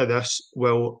majority of this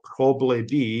will probably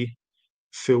be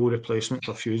full replacement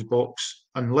for fuse box,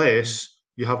 unless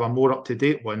you have a more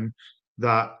up-to-date one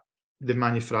that the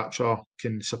manufacturer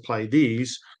can supply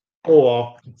these,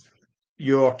 or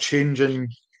you're changing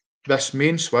this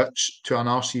main switch to an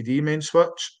RCD main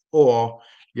switch, or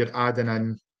you're adding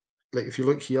in, like if you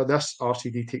look here, this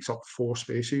RCD takes up 4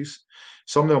 spaces.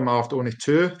 Some of them have only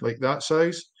 2, like that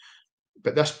size,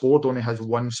 but this board only has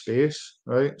 1 space,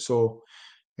 right? So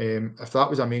if that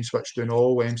was a main switch doing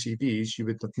all MCBs, you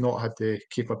would have not had the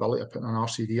capability of putting an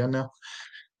RCD in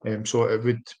there. So it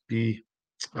would be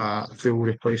a full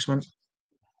replacement.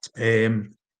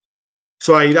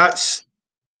 So that's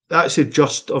the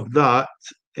gist of that.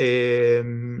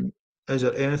 Is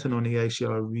there anything on the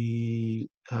ICR we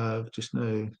have just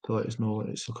now to let us know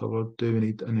it's covered? Do we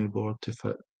need a new board to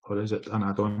fit, or is it an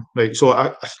add-on? Right, so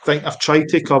I think I've tried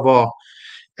to cover,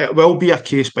 it will be a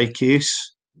case by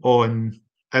case on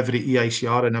every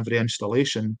EICR and every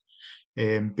installation,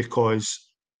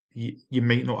 because you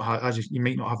might not have, you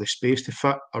might not have the space to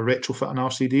fit a retrofit an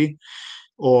RCD,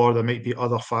 or there might be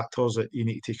other factors that you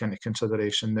need to take into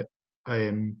consideration that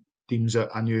deems it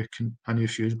a new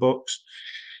fuse box.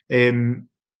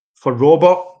 For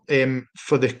Robert,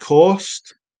 for the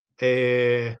cost,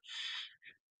 it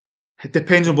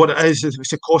depends on what it is. If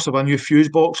it's the cost of a new fuse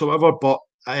box or whatever, but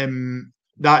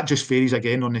that just varies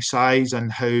again on the size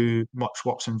and how much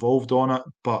work's involved on it.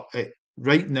 But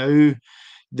right now,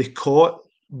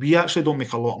 we actually don't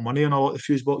make a lot of money on a lot of the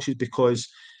fuse boxes because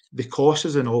the cost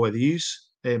is in all of these.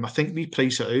 I think we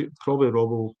price it out. Probably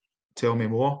Rob will tell me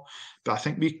more, but I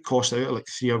think we cost it out at like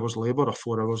 3 hours labour or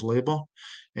 4 hours labour.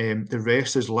 The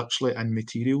rest is literally in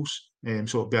materials.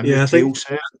 So it'd be a new Yeah, tail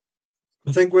set.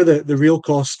 I think where the real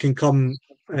costs can come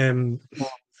in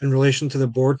relation to the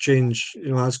board change,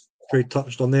 as Craig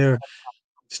touched on there,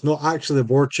 it's not actually the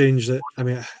board change that, I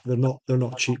mean, they're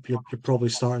not cheap. You're probably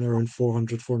starting around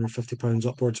 450 pounds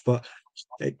upwards, but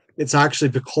it's actually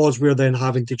because we're then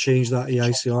having to change that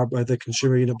EICR by the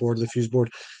consumer unit board, the fuse board.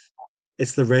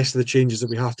 It's the rest of the changes that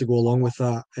we have to go along with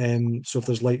that. So if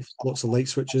there's lots of light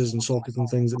switches and sockets and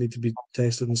things that need to be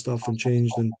tested and stuff and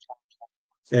changed,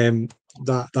 and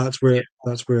that's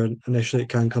where initially it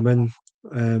can come in.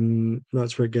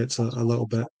 That's where it gets a little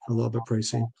bit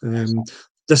pricey.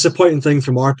 Disappointing thing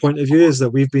from our point of view is that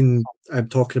we've been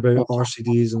talking about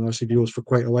RCDs and RCBOs for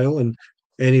quite a while, and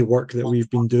any work that we've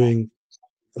been doing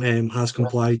has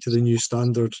complied to the new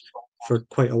standard for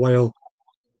quite a while.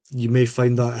 You may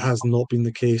find that has not been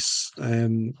the case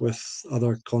with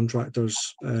other contractors.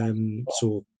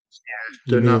 So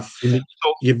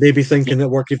you may be thinking that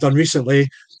work you've done recently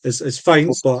is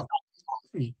fine, but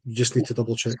you just need to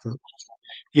double check that.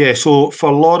 Yeah, so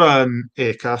for Laura and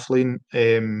Kathleen,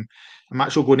 I'm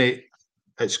actually going to,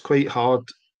 it's quite hard.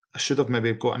 I should have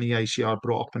maybe got an EICR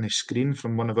brought up on the screen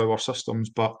from one of our systems,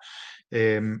 but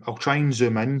I'll try and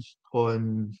zoom in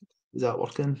on, is that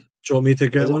working? Do you want me to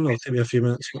get one? It'll take me a few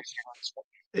minutes.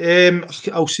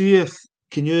 I'll see if,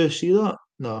 can you see that?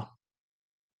 No.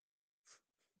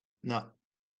 No.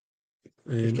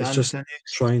 It's just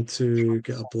trying to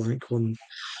get a blank one.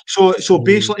 So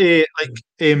basically,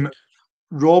 like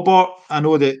Robert, I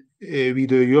know that we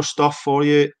do your stuff for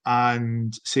you,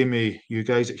 and same with you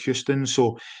guys at Houston.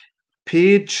 So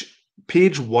page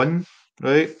 1,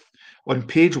 right? On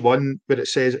page 1, where it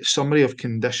says summary of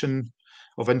condition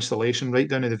of installation right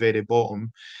down at the very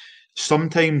bottom.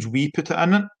 Sometimes we put it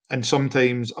in it, and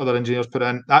sometimes other engineers put it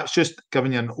in. That's just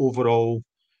giving you an overall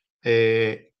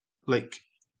like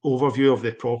overview of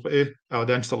the property or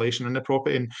the installation in the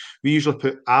property. And we usually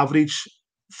put average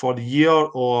for the year,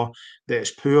 or that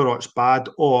it's poor or it's bad,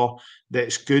 or that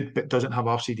it's good but doesn't have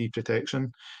RCD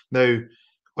protection. Now,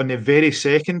 on the very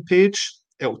second page,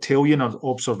 it'll tell you in our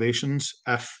observations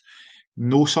if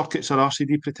no circuits are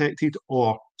RCD protected,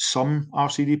 or some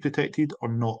RCD protected, or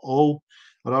not all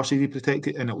are RCD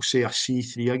protected, and it'll say a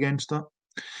C3 against it.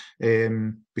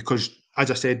 Because, as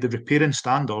I said, the repairing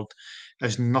standard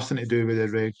has nothing to do with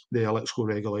the electrical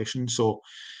regulation. So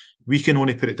we can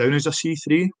only put it down as a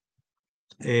C3.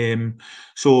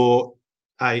 So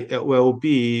it will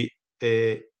be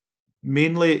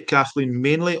mainly, Kathleen,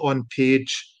 mainly on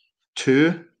page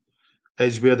 2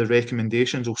 is where the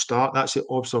recommendations will start. That's the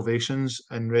observations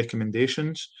and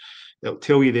recommendations. It'll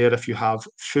tell you there if you have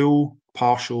full,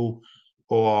 partial,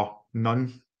 or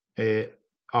none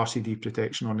RCD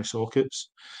protection on the sockets.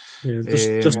 Yeah,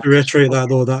 just to reiterate that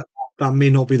though, that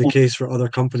may not be the case for other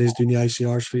companies doing the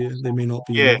ICRs for you. They may not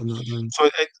be Yeah. noting that down. So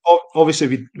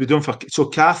obviously we don't. So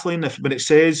Kathleen, when it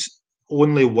says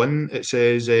only one, it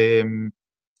says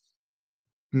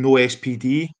no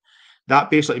SPD. That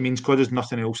basically means because there's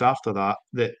nothing else after that,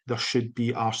 that there should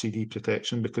be RCD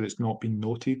protection because it's not been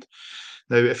noted.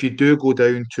 Now, if you do go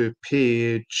down to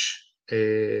page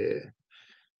 2,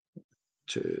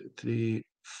 3,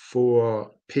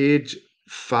 4, page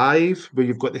 5, where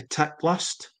you've got the tick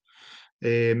list,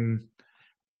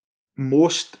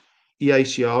 most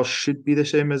EICRs should be the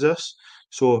same as this.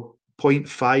 So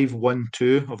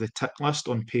 0.512 of the tick list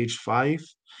on page 5,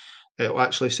 it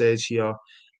actually says here,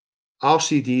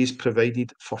 RCDs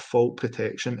provided for fault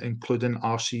protection, including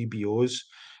RCBOs.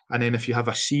 And then if you have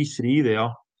a C3 there,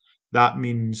 that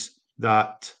means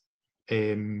that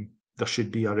there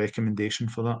should be a recommendation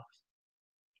for that.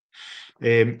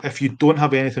 If you don't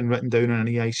have anything written down on an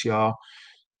EICR,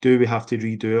 do we have to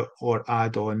redo it or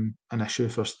add on an issue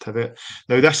for certificate?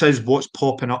 Now, this is what's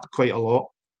popping up quite a lot.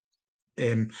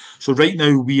 So right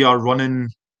now we are running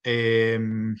a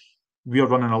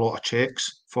lot of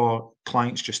checks for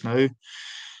clients just now.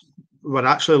 We're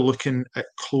actually looking at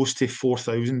close to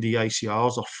 4,000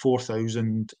 EICRs or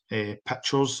 4,000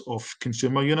 pictures of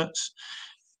consumer units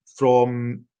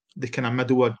from the kind of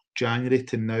middle of January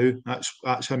to now.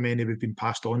 That's how many we've been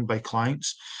passed on by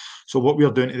clients. So what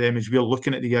we're doing to them is we're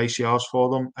looking at the ICRs for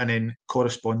them and then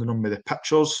corresponding them with the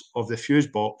pictures of the fuse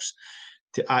box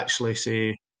to actually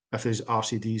say if there's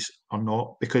RCDs or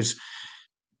not. Because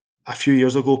a few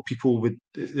years ago,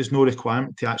 there's no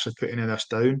requirement to actually put any of this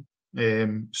down.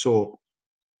 So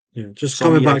yeah, just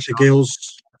coming back to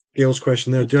Gail's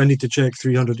question there, do I need to check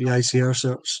 300 EICR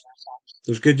certs?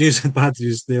 There's good news and bad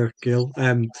news there, Gail.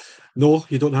 No,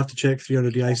 you don't have to check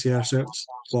 300 EICR certs,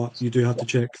 but you do have to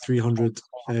check 300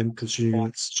 consumer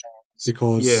units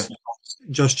because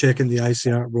just checking the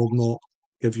ICR will not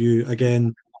give you,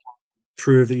 again,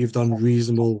 prove that you've done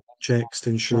reasonable checks to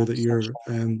ensure that your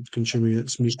consumer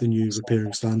units meet the new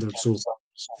repairing standard. So,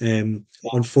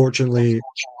 unfortunately,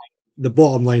 the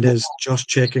bottom line is just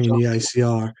checking an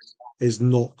EICR is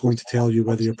not going to tell you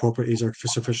whether your properties are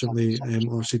sufficiently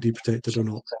RCD protected or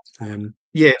not.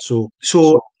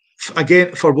 So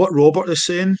again, for what Robert is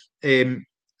saying,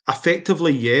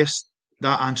 effectively, yes,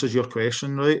 that answers your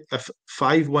question, right? If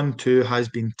 512 has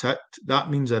been ticked, that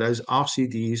means there is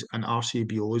RCDs and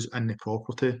RCBOs in the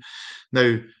property.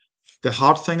 Now, the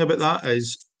hard thing about that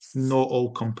is not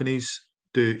all companies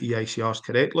do EICRs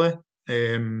correctly,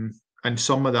 and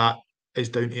some of that is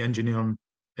down to engineering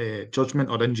judgment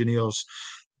or engineers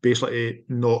basically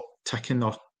not ticking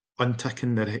or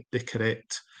unticking the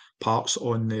correct parts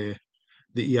on the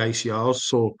EICRs.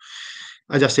 So,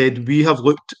 as I said, we have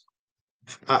looked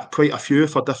at quite a few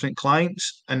for different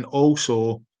clients, and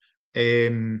also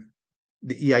the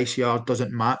EICR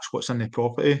doesn't match what's in the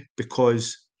property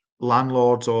because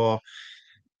landlords or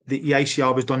the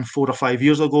EICR was done 4 or 5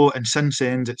 years ago, and since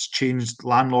then it's changed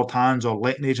landlord hands or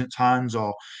letting agents' hands,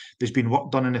 or there's been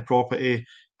work done in the property,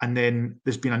 and then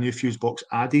there's been a new fuse box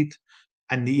added,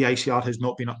 and the EICR has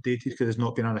not been updated because there's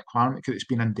not been a requirement because it's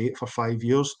been in date for 5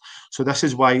 years. So this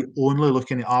is why only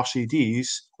looking at RCDs,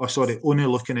 only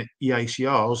looking at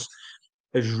EICRs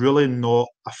is really not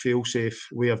a fail-safe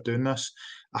way of doing this.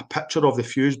 A picture of the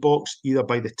fuse box, either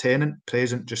by the tenant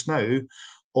present just now,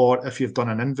 or if you've done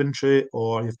an inventory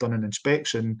or you've done an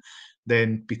inspection,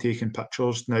 then be taking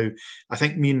pictures. Now, I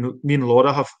think me and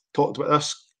Laura have talked about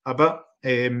this a bit.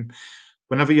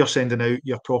 Whenever you're sending out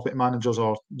your property managers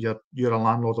or you're a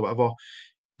landlord or whatever,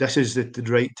 this is the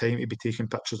right time to be taking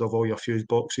pictures of all your fuse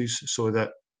boxes so that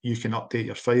you can update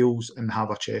your files and have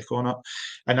a check on it.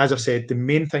 And as I said, the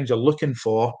main things you're looking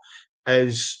for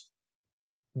is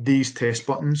these test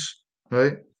buttons,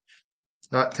 right?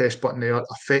 That test button there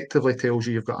effectively tells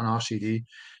you you've got an RCD.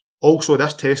 Also,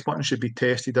 this test button should be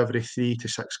tested every 3 to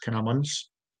 6 kind of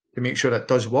months to make sure it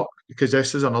does work, because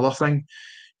this is another thing.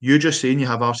 You're just saying you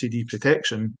have RCD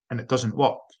protection and it doesn't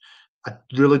work. I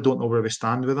really don't know where we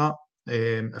stand with that,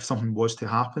 if something was to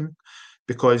happen,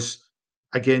 because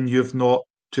again, you've not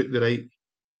took the right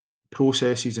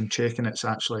processes and checking it's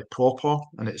actually proper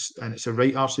and it's the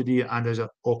right RCD and is it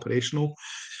operational.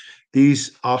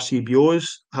 These RCBOs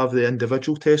have the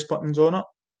individual test buttons on it.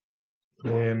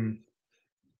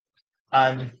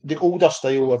 And the older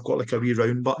style have got like a wee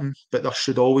round button, but there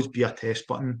should always be a test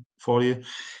button for you.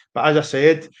 But as I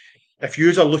said, if you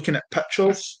are looking at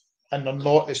pictures and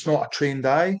it's not a trained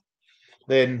eye,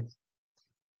 then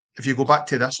if you go back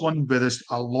to this one, where there's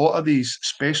a lot of these,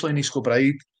 especially in East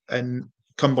Kilbride and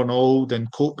Cumbernauld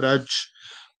and Coatbridge,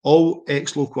 all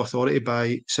ex-local authority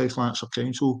by South Lanarkshire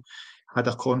Council had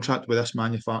a contract with this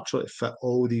manufacturer to fit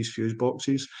all these fuse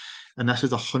boxes, and this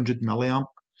is 100 milliamp.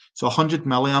 So 100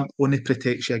 milliamp only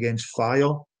protects you against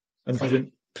fire and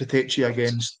doesn't protect you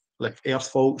against like earth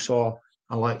faults or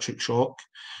electric shock.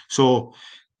 So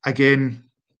again,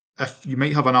 if you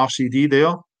might have an RCD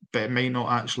there, but it might not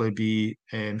actually be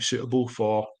suitable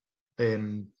for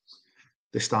the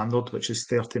standard, which is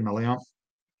 30 milliamp.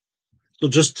 So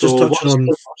just So touching on,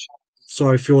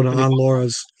 sorry, Fiona and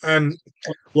Laura's.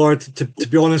 Laura, to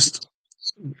be honest,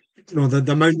 the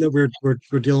amount that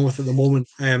we're dealing with at the moment,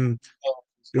 and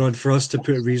for us to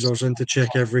put a resource in to check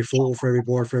every photo for every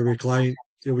board for every client,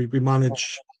 we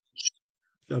manage,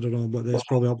 I don't know, but there's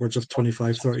probably upwards of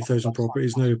 25,000-30,000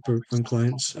 properties now and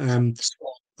clients.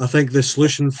 I think the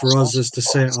solution for us is to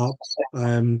set up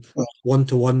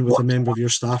one-to-one with a member of your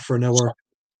staff for an hour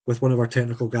with one of our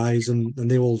technical guys, and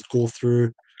they will go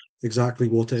through exactly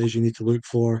what it is you need to look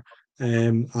for.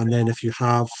 And then if you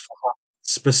have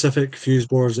specific fuse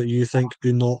boards that you think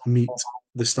do not meet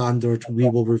the standard, we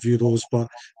will review those. But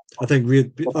I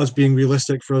think us being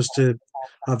realistic, for us to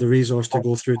have the resource to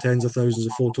go through tens of thousands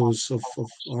of photos of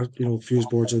our fuse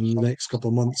boards in the next couple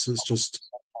of months, it's just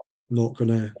not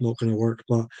gonna work.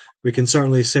 But we can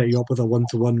certainly set you up with a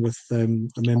one-to-one with a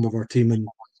member of our team, and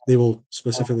they will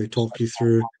specifically talk you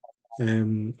through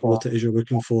what it is you're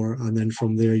looking for, and then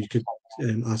from there you could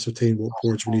ascertain what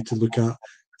boards we need to look at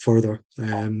further.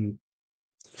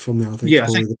 From there, I think is yeah, I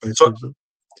probably think the best so. way.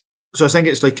 So I think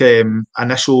it's like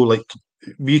initial, like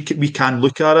we can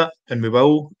look at it and we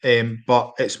will,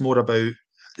 but it's more about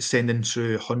sending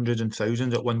through hundreds and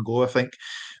thousands at one go. I think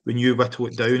when you whittle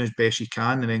it down as best you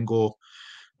can and then go,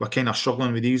 we're kind of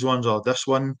struggling with these ones or this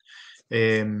one,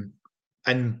 and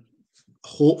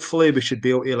hopefully we should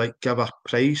be able to like give a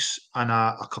price and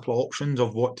a couple of options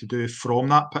of what to do from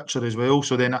that picture as well.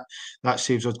 So then that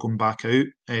saves us going back out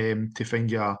to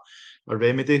find you a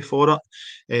remedy for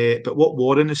it. But what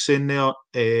Warren is saying there,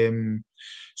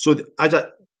 so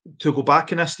to go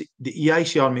back in this, the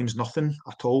EICR means nothing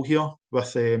at all here.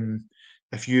 With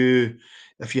if you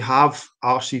have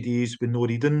RCDs with no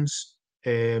readings,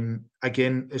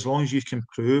 again, as long as you can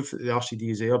prove that the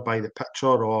RCD is there by the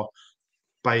picture or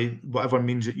by whatever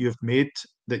means that you've made,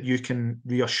 that you can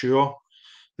reassure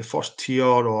the first tier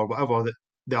or whatever that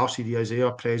the RCD is there,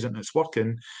 present, and it's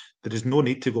working, there is no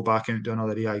need to go back and do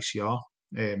another EICR.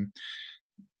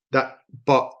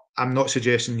 But I'm not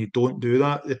suggesting you don't do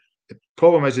that. The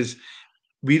problem is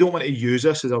we don't want to use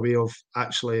this as a way of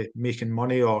actually making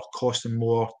money or costing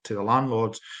more to the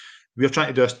landlords. We're trying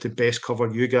to do this to best cover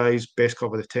you guys, best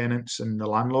cover the tenants and the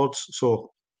landlords. So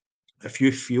if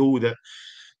you feel that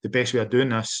the best way of doing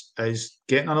this is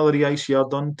getting another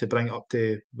EICR done to bring it up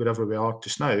to wherever we are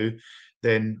just now,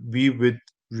 then we would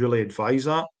really advise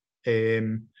that.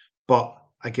 But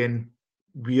again,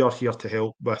 we are here to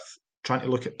help with trying to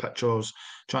look at pictures,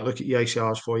 trying to look at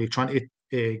EICRs for you, trying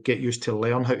to get used to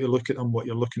learn how to look at them, what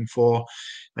you're looking for,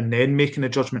 and then making a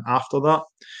judgment after that.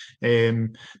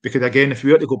 Because again, if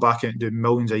we were to go back and do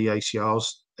millions of EICRs,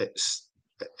 it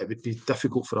would be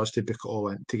difficult for us to book it all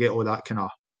in, to get all that kind of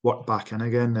work back in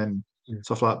again and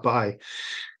stuff like that. But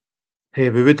hey,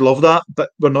 we would love that, but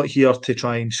we're not here to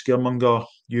try and scaremonger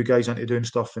you guys into doing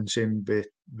stuff, and same with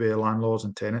landlords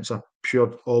and tenants. I'm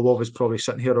sure all of us probably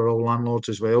sitting here are all landlords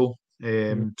as well.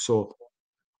 So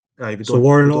we So don't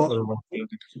Warren, really want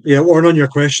Warren, on your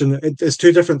question, it's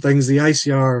two different things. The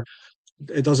ICR,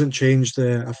 it doesn't change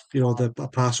the a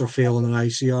pass or fail on an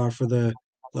ICR for the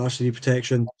RCD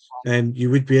protection, and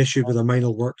you would be issued with a minor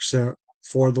work cert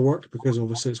for the work, because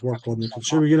obviously it's work on the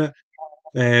consumer unit.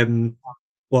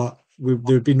 But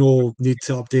there'd be no need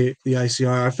to update the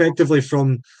ICR. Effectively,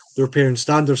 from the repair and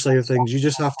standard side of things, you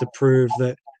just have to prove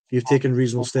that you've taken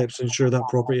reasonable steps to ensure that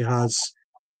property has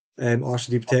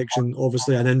RCD protection.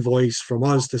 Obviously, an invoice from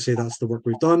us to say that's the work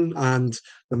we've done, and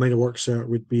the minor work cert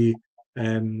would be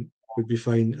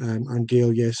fine. And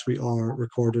Gail, yes, we are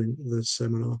recording this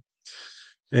seminar.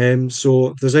 So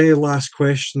if there's any last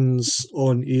questions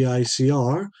on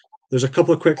EICR, there's a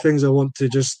couple of quick things I want to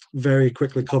just very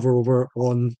quickly cover over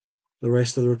on the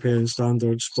rest of the repair and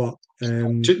standards. But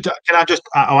Can I just?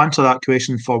 I'll answer that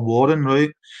question for Warren,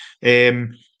 right?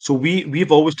 So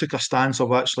we've always took a stance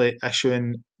of actually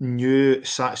issuing new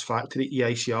satisfactory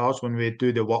EICRs when we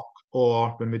do the work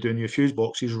or when we do new fuse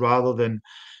boxes, rather than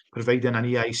providing an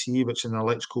EIC, which is an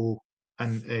electrical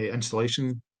and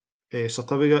installation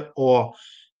certificate, or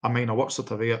a minor work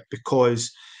certificate,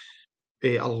 because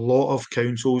a lot of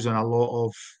councils and a lot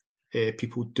of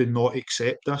people do not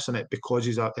accept this, and it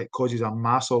causes a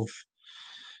massive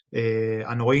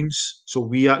annoyance. So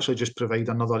we actually just provide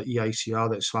another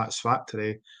EICR that's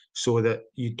satisfactory, so that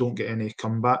you don't get any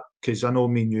comeback. Because I know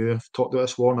me and you have talked about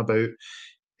this, Warren, about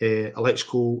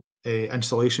electrical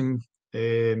installation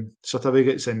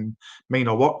certificates and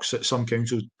minor works, that some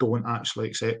councils don't actually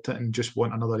accept it and just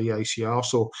want another EICR.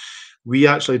 So we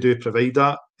actually do provide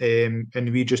that, and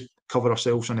we just cover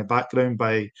ourselves in the background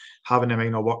by having a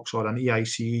minor works or an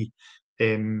EIC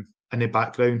in the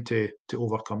background to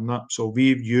overcome that. So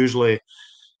we usually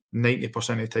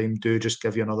 90% of the time do just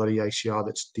give you another EICR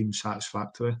that's deemed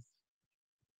satisfactory.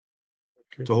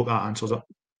 okay. So I hope that answers it.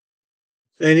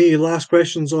 Any last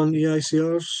questions on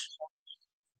EICRs?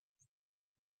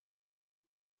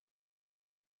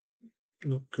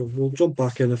 No, cool. We'll jump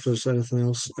back in if there's anything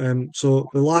else. So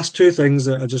the last two things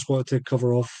that I just wanted to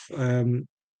cover off on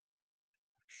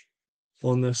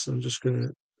this, I'm just going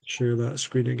to share that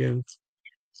screen again.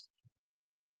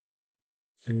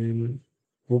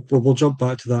 We'll jump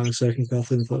back to that in a second,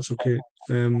 Kathleen, if that's okay.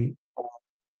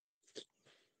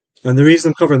 And the reason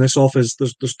I'm covering this off is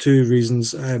there's two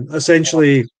reasons.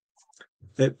 Essentially,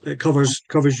 it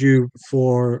covers you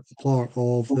for part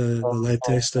of the lead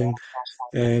testing.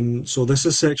 So this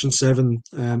is section 7,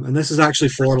 and this is actually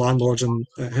for landlords, and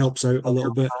it helps out a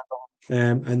little bit.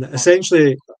 And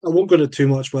essentially, I won't go into too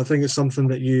much, but I think it's something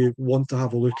that you want to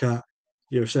have a look at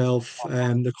yourself.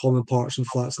 The common parts and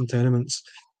flats and tenements.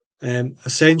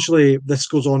 Essentially, this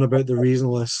goes on about the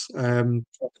reasonless.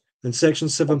 And section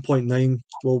 7.9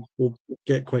 will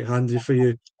get quite handy for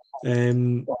you.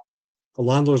 A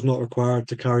landlord's not required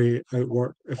to carry out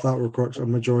work if that requires a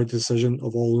majority decision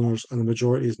of all owners and the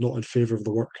majority is not in favour of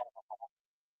the work.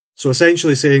 So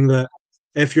essentially saying that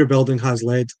if your building has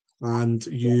lead and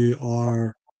you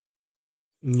are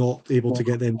not able to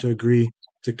get them to agree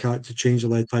to change the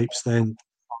lead pipes, then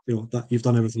that you've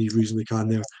done everything you reasonably can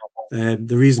there.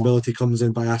 The reasonability comes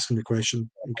in by asking the question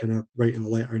and kind of writing a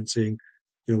letter and saying,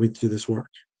 we need to do this work.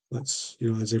 That's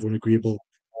is everyone agreeable?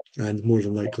 And more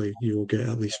than likely you will get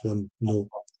at least one no.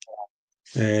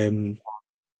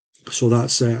 So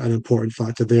that's an important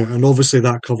factor there, and obviously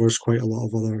that covers quite a lot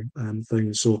of other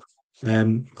things. So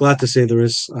glad to say there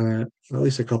is at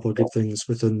least a couple of good things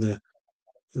within the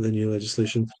new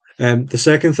legislation. The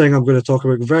second thing I'm going to talk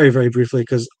about very, very briefly,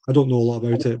 because I don't know a lot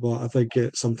about it, but I think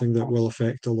it's something that will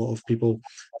affect a lot of people,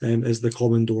 is the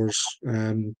common doors,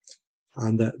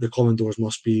 and that the common doors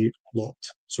must be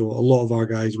locked. So a lot of our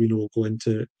guys we know go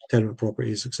into tenement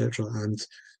properties, etc., and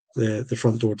the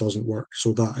front door doesn't work.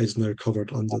 So that is now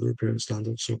covered under the repair and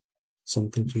standards. So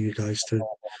something for you guys to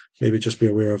maybe just be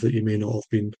aware of that you may not have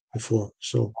been before.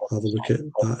 So have a look at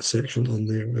that section on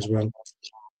there as well.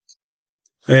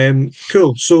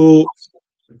 Cool. So,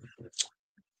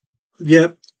 yeah,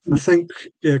 I think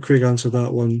Craig answered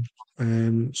that one.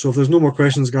 So if there's no more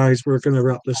questions, guys, we're going to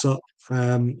wrap this up.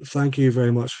 Thank you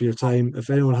very much for your time. If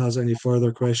anyone has any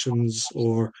further questions,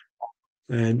 or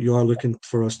you are looking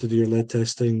for us to do your lead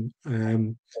testing,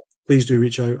 please do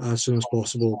reach out as soon as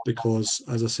possible, because,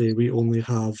 as I say, we only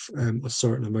have a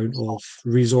certain amount of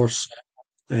resource.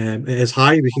 It is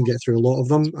high. We can get through a lot of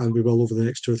them, and we will over the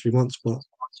next 2 or 3 months, but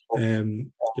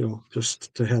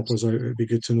just to help us out, it'd be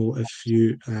good to know if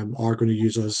you are going to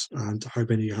use us and how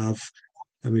many you have,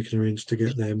 and we can arrange to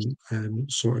get them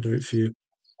sorted out for you.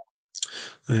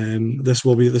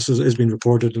 This is being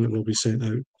recorded, and it will be sent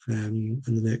out in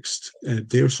the next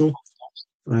day or so.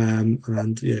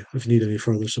 And yeah, if you need any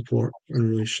further support in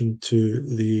relation to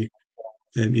the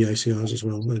EICRs as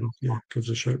well, then yeah, give us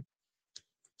a shout.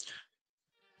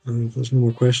 And if there's no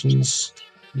more questions,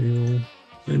 we'll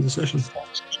end the session.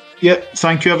 Yeah,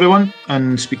 thank you everyone,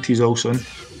 and speak to you all soon.